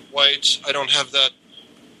than whites. I don't have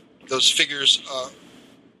those figures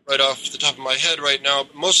right off the top of my head right now.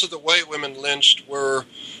 Most of the white women lynched were,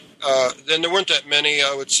 then there weren't that many,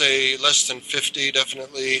 I would say less than 50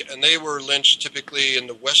 definitely, and they were lynched typically in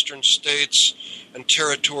the western states and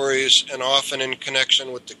territories, and often in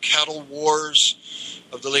connection with the cattle wars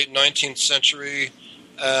of the late 19th century,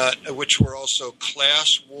 which were also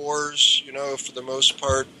class wars, for the most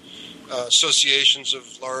part, associations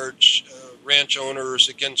of large ranch owners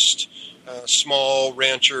against small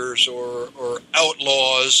ranchers or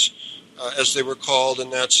outlaws, as they were called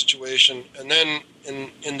in that situation. And then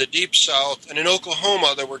in the Deep South and in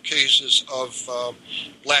Oklahoma, there were cases of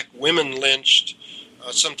black women lynched.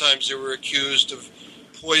 Sometimes they were accused of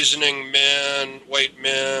poisoning white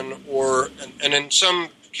men, and in some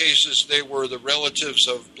cases they were the relatives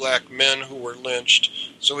of black men who were lynched.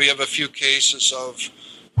 So we have a few cases of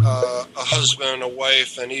a husband, a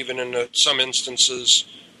wife, and even in some instances,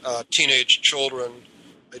 teenage children.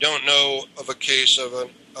 I don't know of a case of a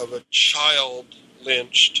child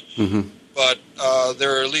lynched, but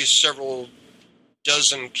there are at least several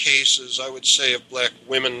dozen cases, I would say, of black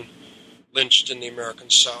women lynched in the American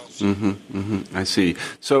South. I see.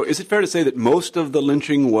 So is it fair to say that most of the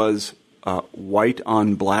lynching was white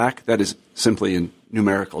on black? That is simply in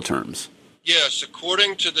numerical terms. Yes,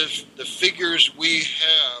 according to the figures we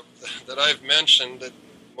have that I've mentioned, that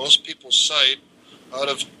most people cite out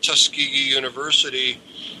of Tuskegee University,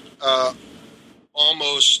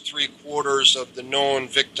 almost 3/4 of the known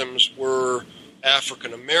victims were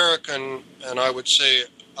African American, and I would say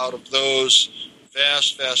out of those,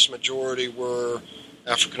 vast majority were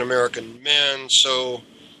African American men. So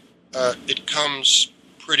it comes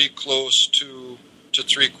pretty close to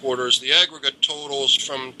 3/4. The aggregate totals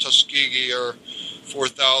from Tuskegee are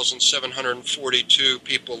 4,742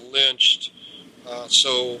 people lynched.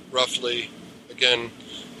 So roughly, again,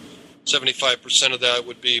 75% of that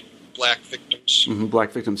would be black victims. Mm-hmm,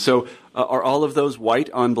 black victims. So are all of those white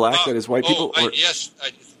on black, that is white people? Yes,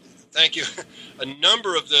 thank you. A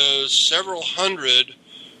number of those, several hundred,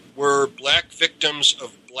 were black victims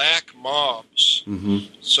of black mobs.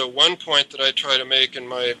 Mm-hmm. So one point that I try to make in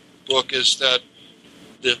my book is that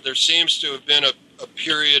there seems to have been a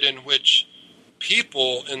period in which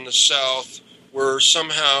people in the South were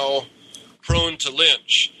somehow prone to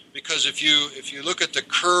lynch. Because if you look at the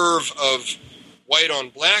curve of white on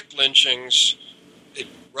black lynchings, it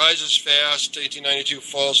rises fast, 1892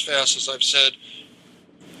 falls fast, as I've said.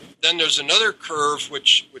 Then there's another curve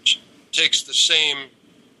which takes the same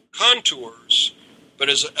contours, but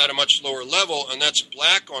is at a much lower level, and that's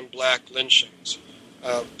black on black lynchings.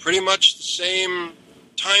 Pretty much the same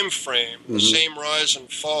time frame, the same rise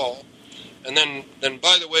and fall. And then,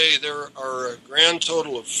 by the way, there are a grand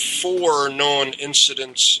total of 4 known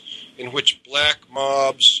incidents in which black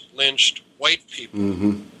mobs lynched white people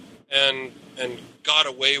and got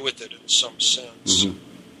away with it in some sense.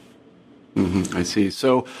 I see.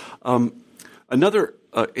 So another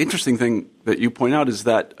interesting thing that you point out is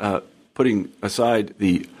that putting aside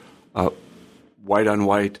the white on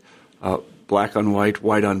white, black on white,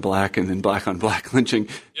 white on black, and then black on black lynching,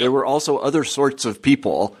 there were also other sorts of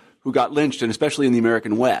people who got lynched, and especially in the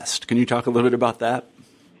American West. Can you talk a little bit about that?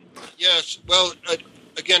 Yes. Well,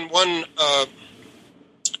 again, one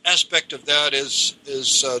aspect of that is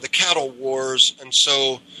the cattle wars, and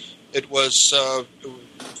so it was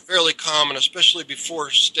fairly common, especially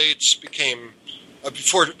before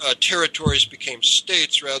territories became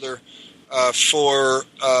states, rather, for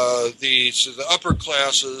the upper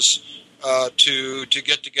classes to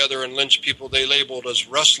get together and lynch people they labeled as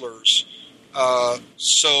rustlers.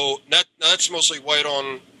 So that's mostly white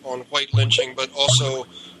on white lynching, but also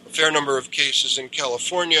a fair number of cases in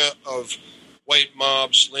California of white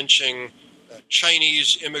mobs lynching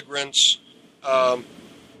Chinese immigrants. Again,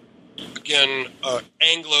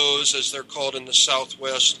 Anglos, as they're called in the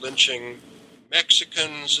Southwest, lynching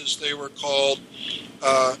Mexicans, as they were called.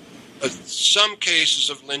 Some cases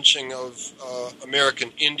of lynching of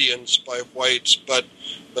American Indians by whites, but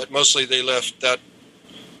mostly they left that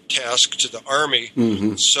task to the army.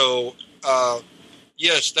 So,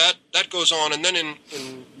 yes, that goes on. And then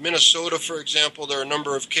in Minnesota, for example, there are a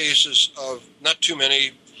number of cases of, not too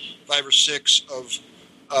many, 5 or 6, of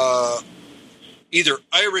either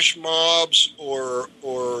Irish mobs or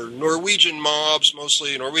Norwegian mobs,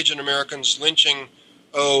 mostly Norwegian Americans, lynching,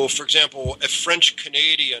 for example, a French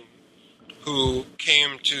Canadian who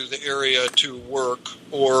came to the area to work,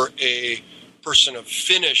 or a person of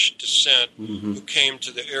Finnish descent who came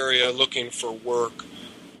to the area looking for work.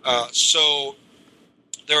 So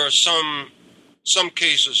there are some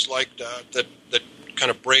cases like that kind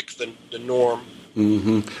of break the norm.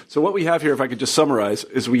 So what we have here, if I could just summarize,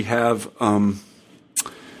 is we have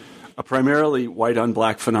a primarily white on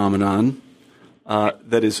black phenomenon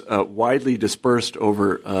that is widely dispersed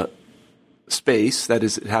over space. That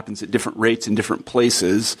is, it happens at different rates in different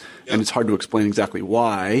places, and it's hard to explain exactly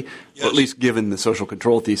why, or at least given the social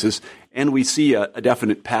control thesis. And we see a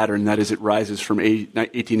definite pattern, that is, it rises from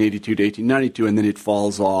 1882 to 1892, and then it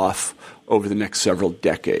falls off over the next several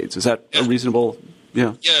decades. Is that a reasonable...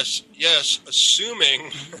 Yeah. Yes,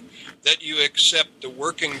 assuming that you accept the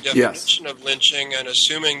working definition of lynching, and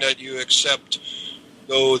assuming that you accept,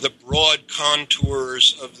 though, the broad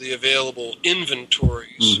contours of the available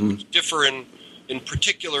inventories, which differ in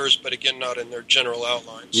particulars, but again, not in their general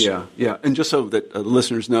outlines. Yeah. And just so that the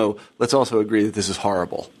listeners know, let's also agree that this is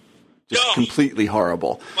horrible. Just completely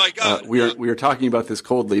horrible. My God. We are talking about this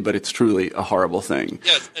coldly, but it's truly a horrible thing.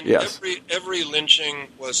 Yes, and every lynching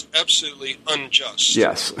was absolutely unjust.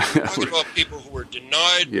 Yes. We're talking about people who were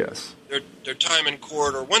denied their time in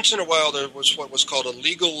court, or once in a while there was what was called a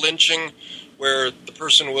legal lynching, where the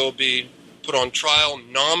person will be put on trial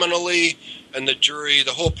nominally, and the jury,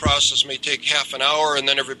 the whole process may take half an hour, and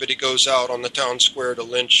then everybody goes out on the town square to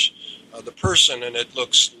lynch the person, and it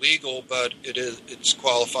looks legal, but it's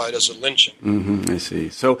qualified as a lynching. I see.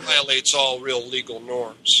 So it violates all real legal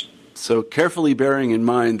norms. So carefully bearing in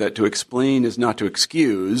mind that to explain is not to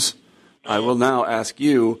excuse, I will now ask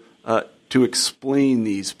you to explain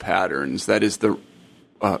these patterns. That is the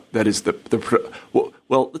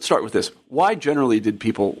well, let's start with this. Why generally did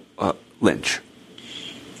people lynch?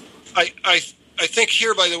 I think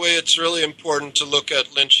here, by the way, it's really important to look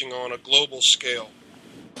at lynching on a global scale.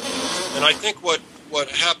 And I think what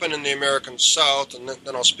happened in the American South, and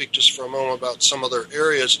then I'll speak just for a moment about some other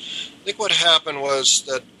areas. I think what happened was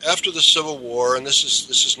that after the Civil War, and this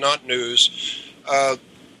is not news,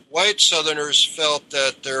 white Southerners felt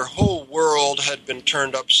that their whole world had been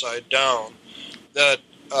turned upside down, that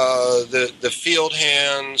the field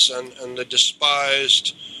hands and the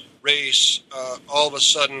despised race all of a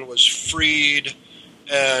sudden was freed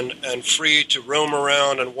and free to roam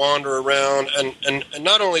around and wander around. And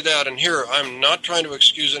not only that, and here I'm not trying to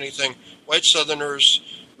excuse anything, white Southerners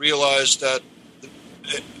realized that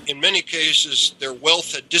in many cases their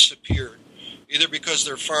wealth had disappeared, either because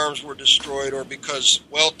their farms were destroyed or because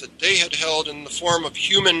wealth that they had held in the form of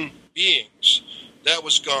human beings, that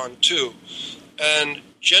was gone too. And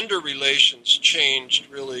gender relations changed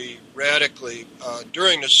really radically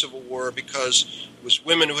during the Civil War, because it was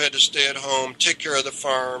women who had to stay at home, take care of the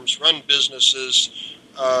farms, run businesses,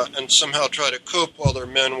 and somehow try to cope while their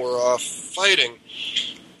men were off fighting.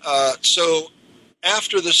 So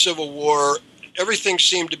after the Civil War, everything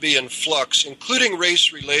seemed to be in flux, including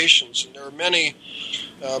race relations, and there are many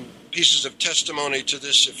pieces of testimony to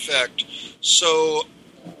this effect. So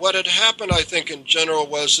what had happened, I think, in general,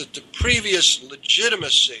 was that the previous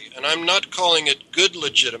legitimacy, and I'm not calling it good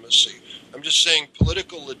legitimacy, I'm just saying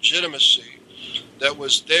political legitimacy, that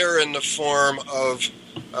was there in the form of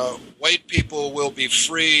white people will be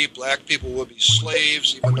free, black people will be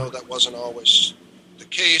slaves, even though that wasn't always the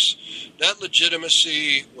case. That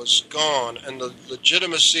legitimacy was gone, and the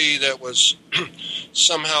legitimacy that was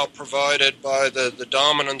somehow provided by the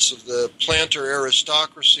dominance of the planter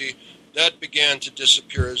aristocracy, that began to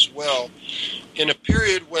disappear as well. In a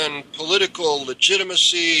period when political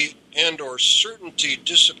legitimacy and or certainty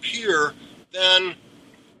disappear, then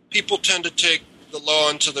people tend to take the law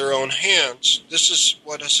into their own hands. This is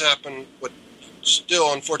what has happened, what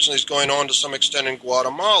still unfortunately is going on to some extent in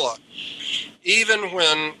Guatemala. Even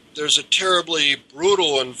when there's a terribly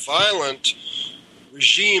brutal and violent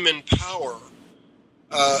regime in power,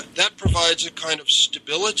 that provides a kind of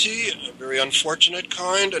stability, a very unfortunate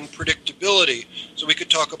kind, and predictability. So we could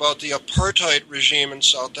talk about the apartheid regime in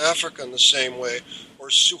South Africa in the same way, or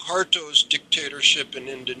Suharto's dictatorship in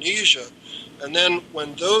Indonesia. And then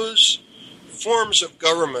when those forms of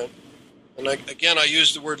government, and again I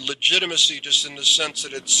use the word legitimacy just in the sense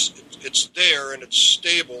that it's there and it's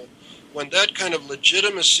stable, when that kind of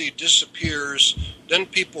legitimacy disappears, then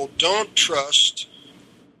people don't trust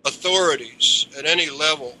authorities at any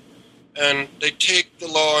level, and they take the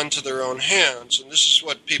law into their own hands. And this is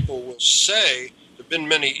what people will say. There have been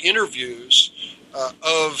many interviews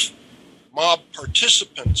of mob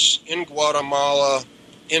participants in Guatemala,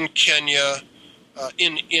 in Kenya,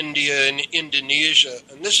 in India, in Indonesia.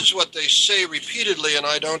 And this is what they say repeatedly, and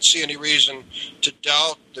I don't see any reason to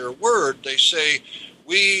doubt their word. They say,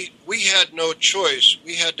 we had no choice.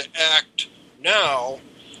 We had to act now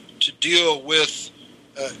to deal with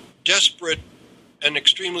desperate and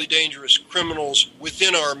extremely dangerous criminals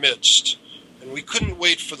within our midst, and we couldn't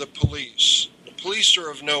wait for the police. The police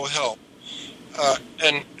are of no help,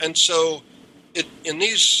 and so in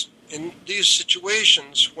these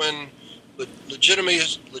situations when the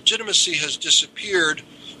legitimacy has disappeared,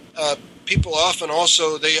 people often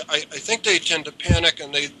also I think they tend to panic,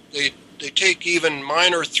 and they take even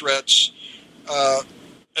minor threats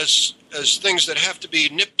as things that have to be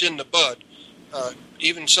nipped in the bud.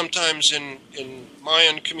 Even sometimes in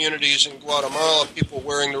Mayan communities in Guatemala, people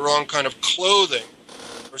wearing the wrong kind of clothing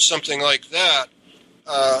or something like that,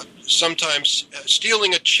 sometimes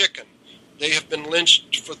stealing a chicken. They have been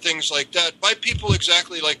lynched for things like that by people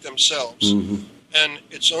exactly like themselves. Mm-hmm. And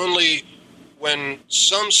it's only when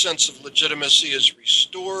some sense of legitimacy is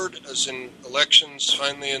restored, as in elections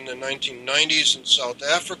finally in the 1990s in South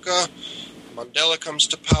Africa, Mandela comes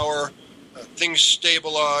to power, things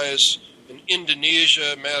stabilize. In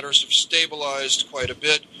Indonesia, matters have stabilized quite a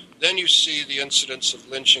bit. Then you see the incidence of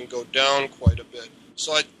lynching go down quite a bit.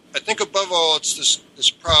 So I think above all, it's this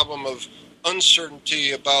problem of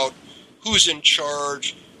uncertainty about who's in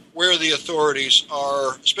charge, where the authorities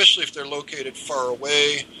are, especially if they're located far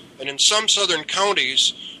away. And in some southern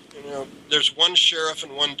counties, there's one sheriff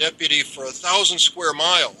and one deputy for 1,000 square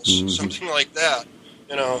miles, mm-hmm. something like that.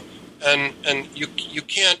 And you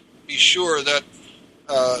can't be sure that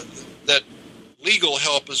that legal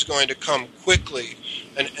help is going to come quickly.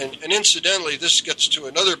 And incidentally, this gets to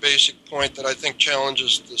another basic point that I think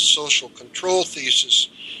challenges the social control thesis,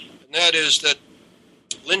 and that is that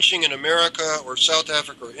lynching in America or South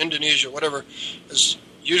Africa or Indonesia, whatever, has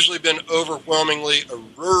usually been overwhelmingly a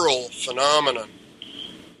rural phenomenon,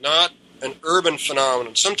 not an urban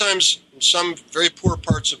phenomenon. Sometimes in some very poor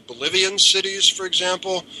parts of Bolivian cities, for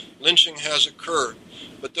example, lynching has occurred.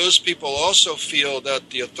 But those people also feel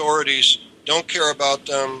that the authorities don't care about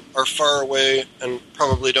them, are far away, and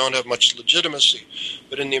probably don't have much legitimacy.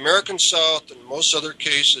 But in the American South and most other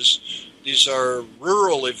cases, these are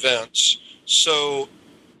rural events. So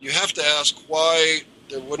you have to ask why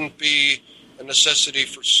there wouldn't be a necessity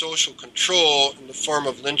for social control in the form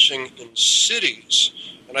of lynching in cities.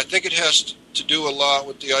 And I think it has to do a lot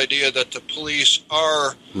with the idea that the police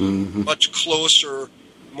are much closer,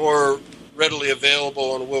 more readily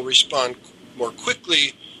available, and will respond more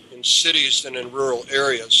quickly in cities than in rural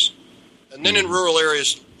areas. And then in rural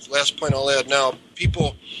areas, last point I'll add now,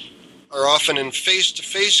 people are often in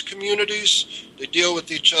face-to-face communities. They deal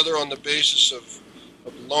with each other on the basis of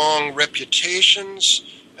long reputations,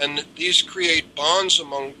 and these create bonds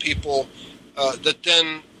among people that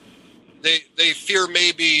then they fear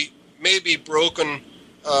may be broken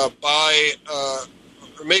by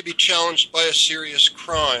or may be challenged by a serious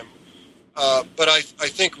crime. But I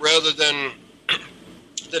think rather than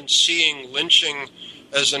seeing lynching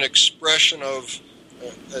as an expression of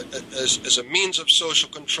as a means of social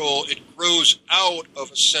control, it grows out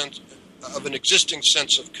of a sense of an existing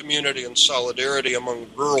sense of community and solidarity among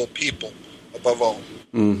rural people, above all.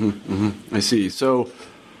 I see. So,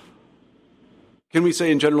 can we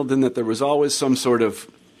say in general then that there was always some sort of,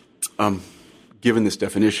 given this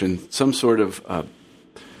definition, some sort of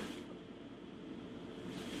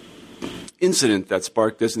incident that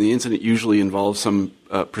sparked this, and the incident usually involves some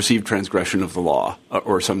perceived transgression of the law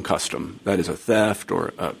or some custom. That is a theft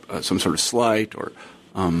or some sort of slight or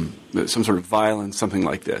some sort of violence, something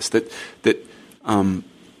like this.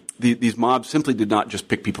 These mobs simply did not just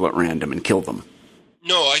pick people at random and kill them.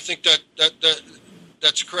 No, I think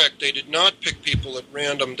that's correct. They did not pick people at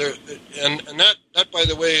random. And that, by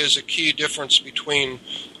the way, is a key difference between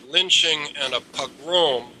lynching and a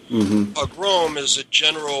pogrom. Pogrom is a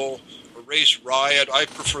general race riot. I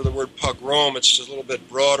prefer the word pogrom. It's a little bit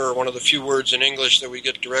broader, one of the few words in English that we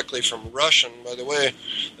get directly from Russian, by the way,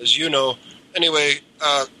 as you know. Anyway,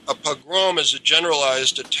 a pogrom is a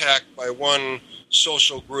generalized attack by one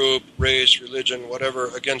social group, race, religion, whatever,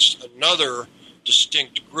 against another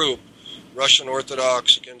distinct group. Russian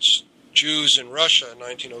Orthodox against Jews in Russia in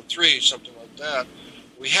 1903, something like that.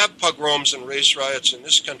 We have pogroms and race riots in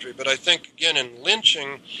this country, but I think, again, in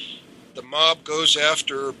lynching, the mob goes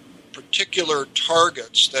after particular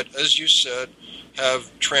targets that, as you said,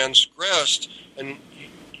 have transgressed, and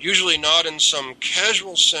usually not in some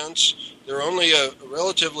casual sense. There are only a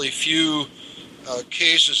relatively few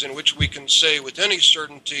cases in which we can say with any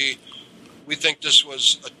certainty we think this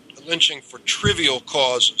was a lynching for trivial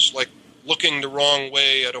causes, like looking the wrong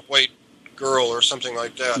way at a white girl or something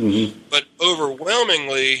like that. But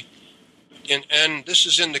overwhelmingly, and this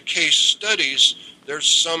is in the case studies, there's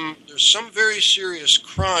some very serious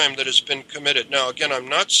crime that has been committed. Now, again, I'm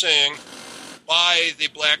not saying by the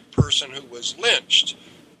black person who was lynched,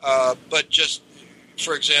 but just,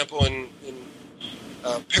 for example, in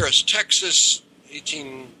Paris, Texas,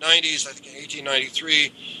 1890s, I think in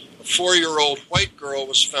 1893, a 4-year-old white girl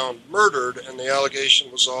was found murdered, and the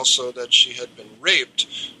allegation was also that she had been raped.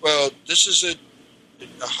 Well, this is a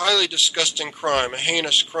highly disgusting crime, a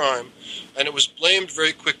heinous crime, and it was blamed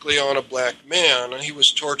very quickly on a black man, and he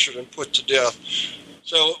was tortured and put to death.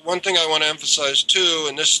 So one thing I want to emphasize, too,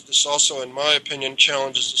 and this also, in my opinion,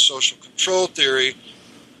 challenges the social control theory,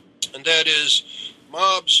 and that is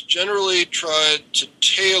mobs generally tried to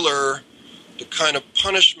tailor the kind of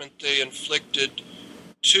punishment they inflicted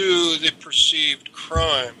to the perceived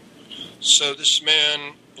crime. So this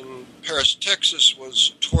man in Paris, Texas,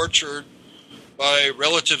 was tortured by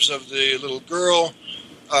relatives of the little girl,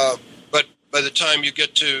 but by the time you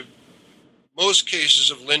get to most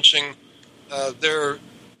cases of lynching,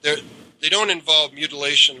 they don't involve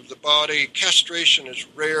mutilation of the body. Castration is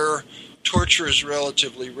rare. Torture is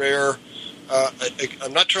relatively rare.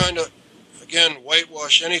 I'm not trying to, again,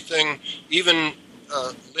 whitewash anything. Even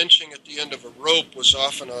lynching at the end of a rope was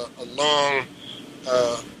often a long,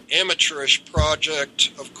 amateurish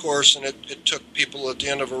project, of course, and it took people at the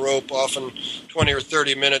end of a rope often 20 or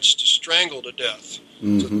 30 minutes to strangle to death.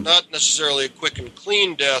 So not necessarily a quick and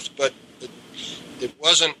clean death, but it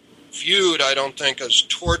wasn't viewed, I don't think, as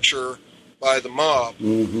torture by the mob.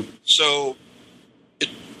 So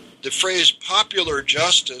the phrase popular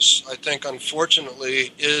justice, I think,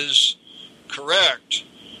 unfortunately, is correct.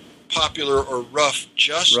 Popular or rough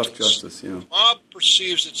justice. Rough justice, yeah. The mob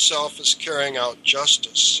perceives itself as carrying out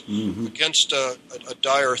justice against a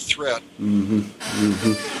dire threat.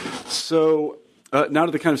 So now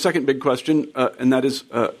to the kind of second big question, and that is,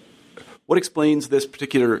 what explains this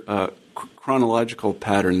particular chronological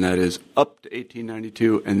pattern that is up to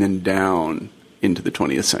 1892 and then down into the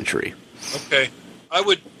 20th century? Okay. I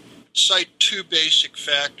would cite two basic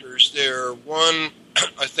factors there. One,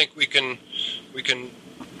 I think we can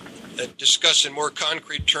discuss in more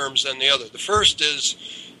concrete terms than the other. The first is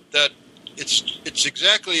that it's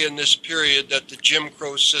exactly in this period that the Jim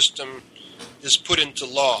Crow system is put into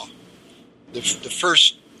law. The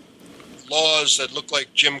first laws that look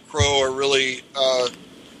like Jim Crow are really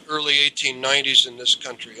early 1890s in this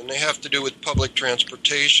country, and they have to do with public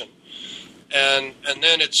transportation. And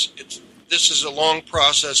then this is a long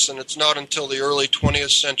process, and it's not until the early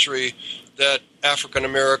 20th century that African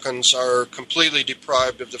Americans are completely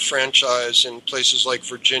deprived of the franchise in places like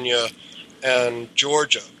Virginia and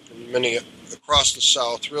Georgia, and many across the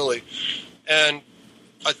South, really. And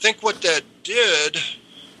I think what that did,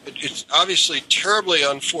 it's obviously terribly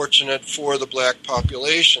unfortunate for the black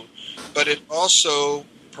population, but it also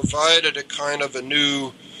provided a kind of a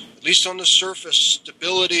new, at least on the surface,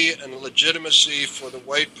 stability and legitimacy for the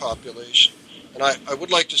white population. And I would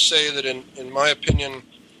like to say that in my opinion,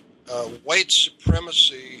 white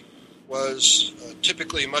supremacy was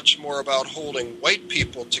typically much more about holding white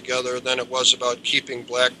people together than it was about keeping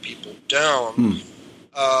black people down.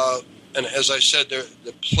 And as I said,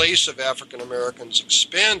 the place of African Americans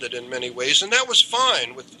expanded in many ways, and that was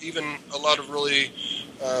fine with even a lot of really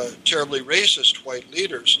terribly racist white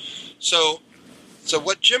leaders. So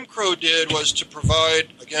what Jim Crow did was to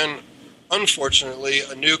provide, again, unfortunately,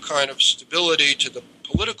 a new kind of stability to the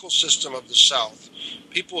political system of the South.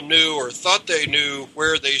 People knew or thought they knew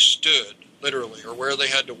where they stood, literally, or where they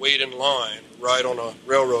had to wait in line, ride on a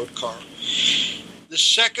railroad car. The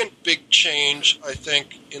second big change, I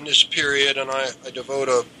think, in this period, and I devote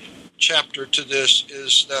a chapter to this,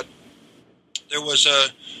 is that there was a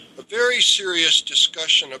very serious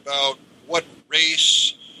discussion about what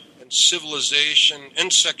race and civilization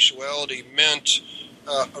and sexuality meant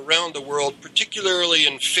around the world, particularly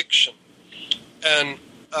in fiction. And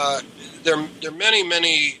there are many,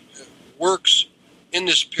 many works in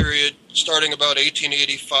this period, starting about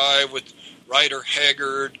 1885 with Rider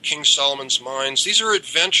Haggard, King Solomon's Mines. These are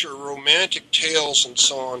adventure, romantic tales and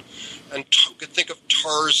so on. And you could think of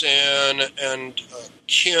Tarzan and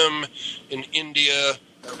Kim in India,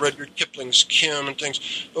 Rudyard Kipling's Kim and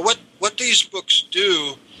things. But what these books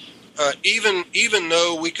do, even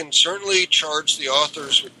though we can certainly charge the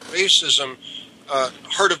authors with racism,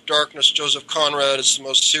 Heart of Darkness, Joseph Conrad is the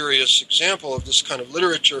most serious example of this kind of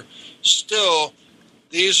literature. Still,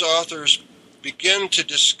 these authors begin to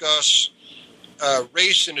discuss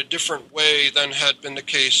race in a different way than had been the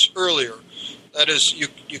case earlier. That is,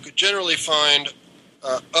 you could generally find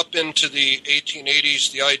up into the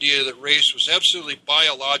 1880s the idea that race was absolutely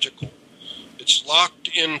biological. It's locked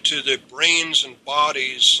into the brains and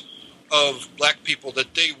bodies of black people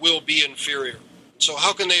that they will be inferior. So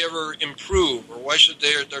how can they ever improve, or why should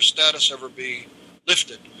their status ever be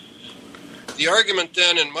lifted? The argument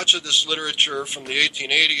then in much of this literature from the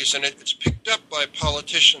 1880s, and it's picked up by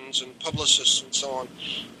politicians and publicists and so on,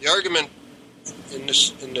 the argument in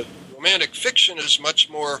the romantic fiction is much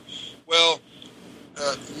more,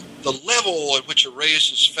 the level at which a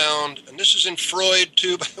race is found, and this is in Freud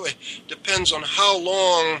too, by the way, depends on how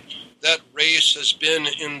long that race has been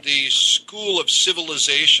in the school of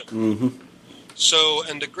civilization. Mm-hmm. So,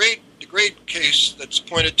 and the great case that's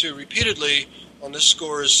pointed to repeatedly on this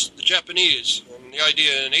score is the Japanese. And the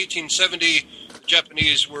idea in 1870, the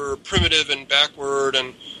Japanese were primitive and backward,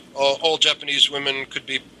 and all Japanese women could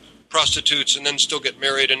be prostitutes and then still get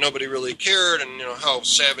married, and nobody really cared, and how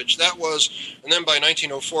savage that was. And then by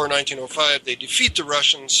 1904, 1905, they defeat the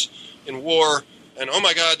Russians in war, and oh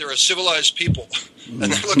my God, they're a civilized people. And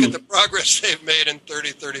then look at the progress they've made in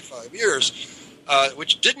 30, 35 years.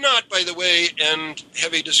 Which did not, by the way, end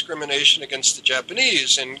heavy discrimination against the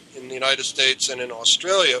Japanese in the United States and in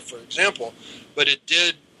Australia, for example. But it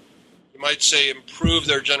did, you might say, improve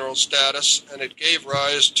their general status, and it gave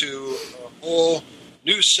rise to a whole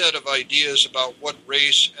new set of ideas about what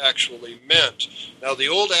race actually meant. Now, the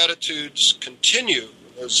old attitudes continue.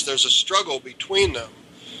 There's a struggle between them.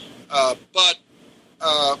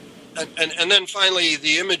 And then finally,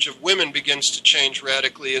 the image of women begins to change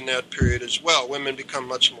radically in that period as well. Women become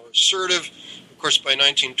much more assertive. Of course, by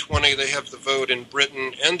 1920, they have the vote in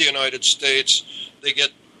Britain and the United States. They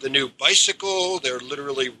get the new bicycle. They're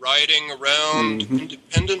literally riding around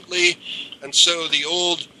independently. And so the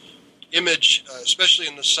old image, especially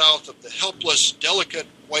in the South, of the helpless, delicate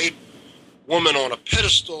white woman on a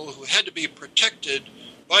pedestal who had to be protected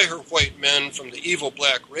by her white men from the evil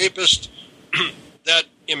black rapist, that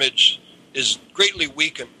image is greatly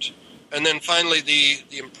weakened. And then finally,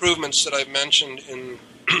 the improvements that I've mentioned in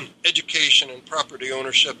education and property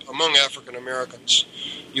ownership among African Americans.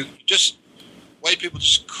 white people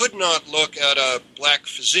just could not look at a black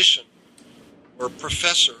physician or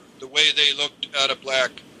professor the way they looked at a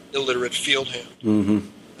black illiterate field hand. Mm-hmm.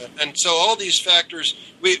 And so all these factors,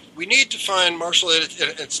 we need to find, Marshall,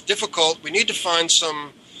 it's difficult, we need to find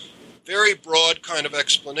some very broad kind of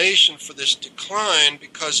explanation for this decline,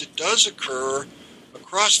 because it does occur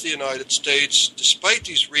across the United States, despite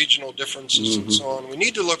these regional differences and so on. We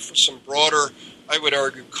need to look for some broader, I would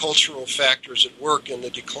argue, cultural factors at work in the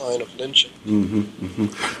decline of lynching.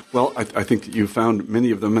 Well, I think that you found many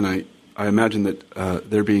of them, and I imagine that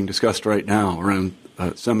they're being discussed right now around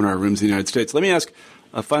seminar rooms in the United States. Let me ask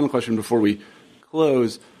a final question before we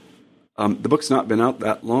close. The book's not been out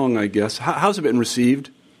that long, I guess. How's it been received?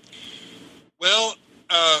 Well,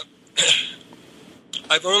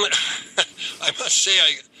 I've only, I must say,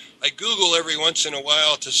 I Google every once in a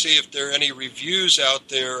while to see if there are any reviews out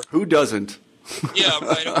there. Who doesn't? Yeah,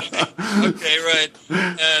 right. Okay, right.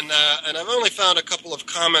 And I've only found a couple of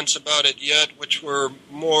comments about it yet, which were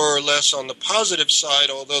more or less on the positive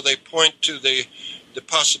side, although they point to the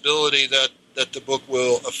possibility that the book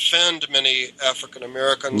will offend many African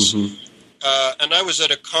Americans. And I was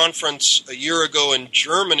at a conference a year ago in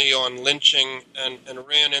Germany on lynching and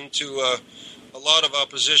ran into a lot of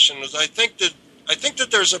opposition. I think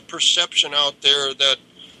that there's a perception out there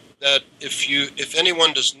that if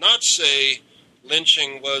anyone does not say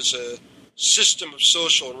lynching was a system of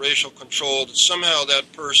social and racial control, that somehow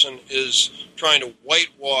that person is trying to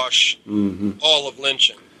whitewash all of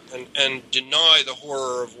lynching and deny the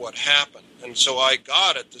horror of what happened. And so I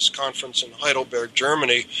got at this conference in Heidelberg,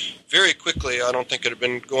 Germany, very quickly. I don't think it had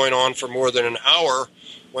been going on for more than an hour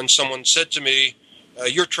when someone said to me,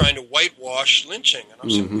 "You're trying to whitewash lynching." And I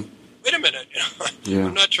was like, wait a minute.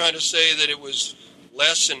 I'm not trying to say that it was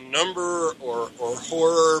less in number or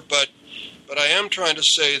horror, but I am trying to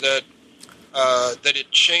say that it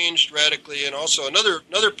changed radically. And also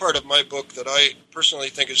another part of my book that I personally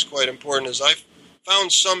think is quite important is I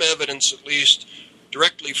found some evidence, at least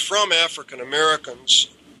directly from African Americans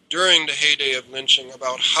during the heyday of lynching,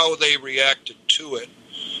 about how they reacted to it.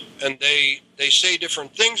 And they say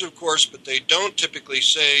different things, of course, but they don't typically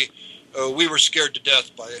say, we were scared to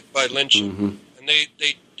death by lynching. And they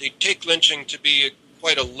take lynching to be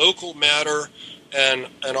quite a local matter, and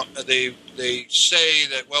they say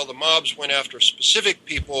that, well, the mobs went after specific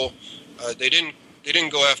people. They didn't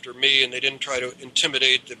go after me, and they didn't try to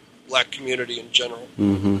intimidate the black community in general.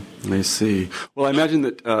 I see. Well, I imagine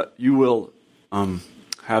that you will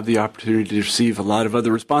have the opportunity to receive a lot of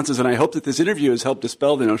other responses, and I hope that this interview has helped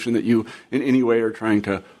dispel the notion that you in any way are trying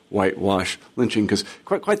to whitewash lynching, because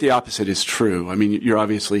quite the opposite is true. I mean, you're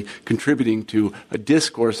obviously contributing to a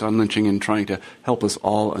discourse on lynching and trying to help us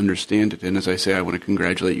all understand it. And as I say, I want to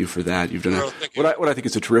congratulate you for that. You've done what I think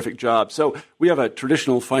is a terrific job. So we have a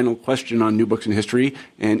traditional final question on New Books in History,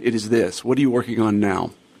 and it is this: what are you working on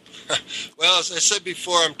now? Well, as I said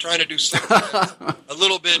before, I'm trying to do something a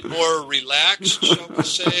little bit more relaxed, shall we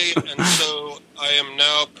say, and so I am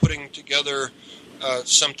now putting together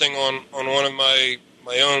something on one of my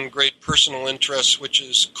own great personal interests, which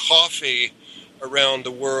is coffee around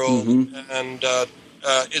the world, and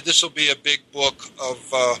this will be a big book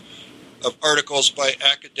of articles by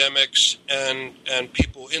academics and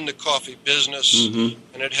people in the coffee business,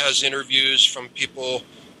 and it has interviews from people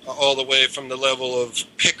all the way from the level of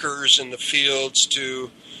pickers in the fields to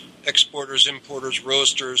exporters, importers,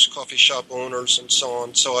 roasters, coffee shop owners, and so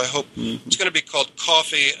on. So I hope it's going to be called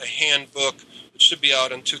Coffee, a Handbook. It should be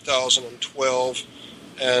out in 2012,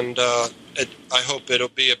 and I hope it'll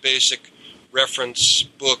be a basic reference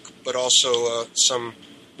book, but also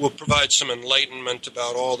will provide some enlightenment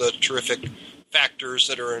about all the terrific factors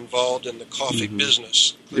that are involved in the coffee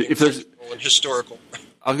business, including technical and historical.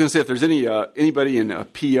 I was going to say, if there's anybody in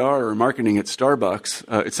PR or marketing at Starbucks,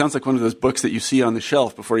 it sounds like one of those books that you see on the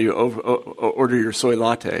shelf before you order your soy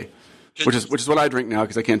latte, which is what I drink now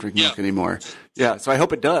because I can't drink milk anymore. Yeah, so I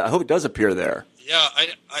hope it does. I hope it does appear there. Yeah,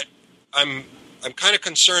 I'm kind of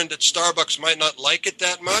concerned that Starbucks might not like it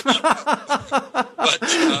that much, but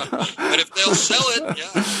if they'll sell it, yeah,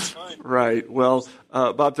 it's fine. Right. Well,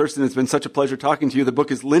 Bob Thurston, it's been such a pleasure talking to you. The book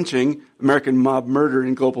is Lynching, American Mob Murder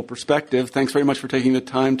in Global Perspective. Thanks very much for taking the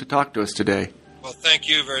time to talk to us today. Well, thank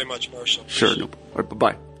you very much, Marshall. Sure. No. All right,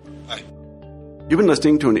 bye-bye. Bye. You've been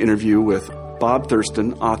listening to an interview with Bob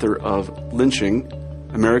Thurston, author of Lynching,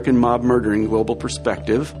 American Mob Murder in Global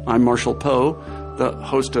Perspective. I'm Marshall Poe, the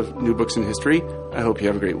host of New Books in History. I hope you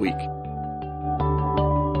have a great week.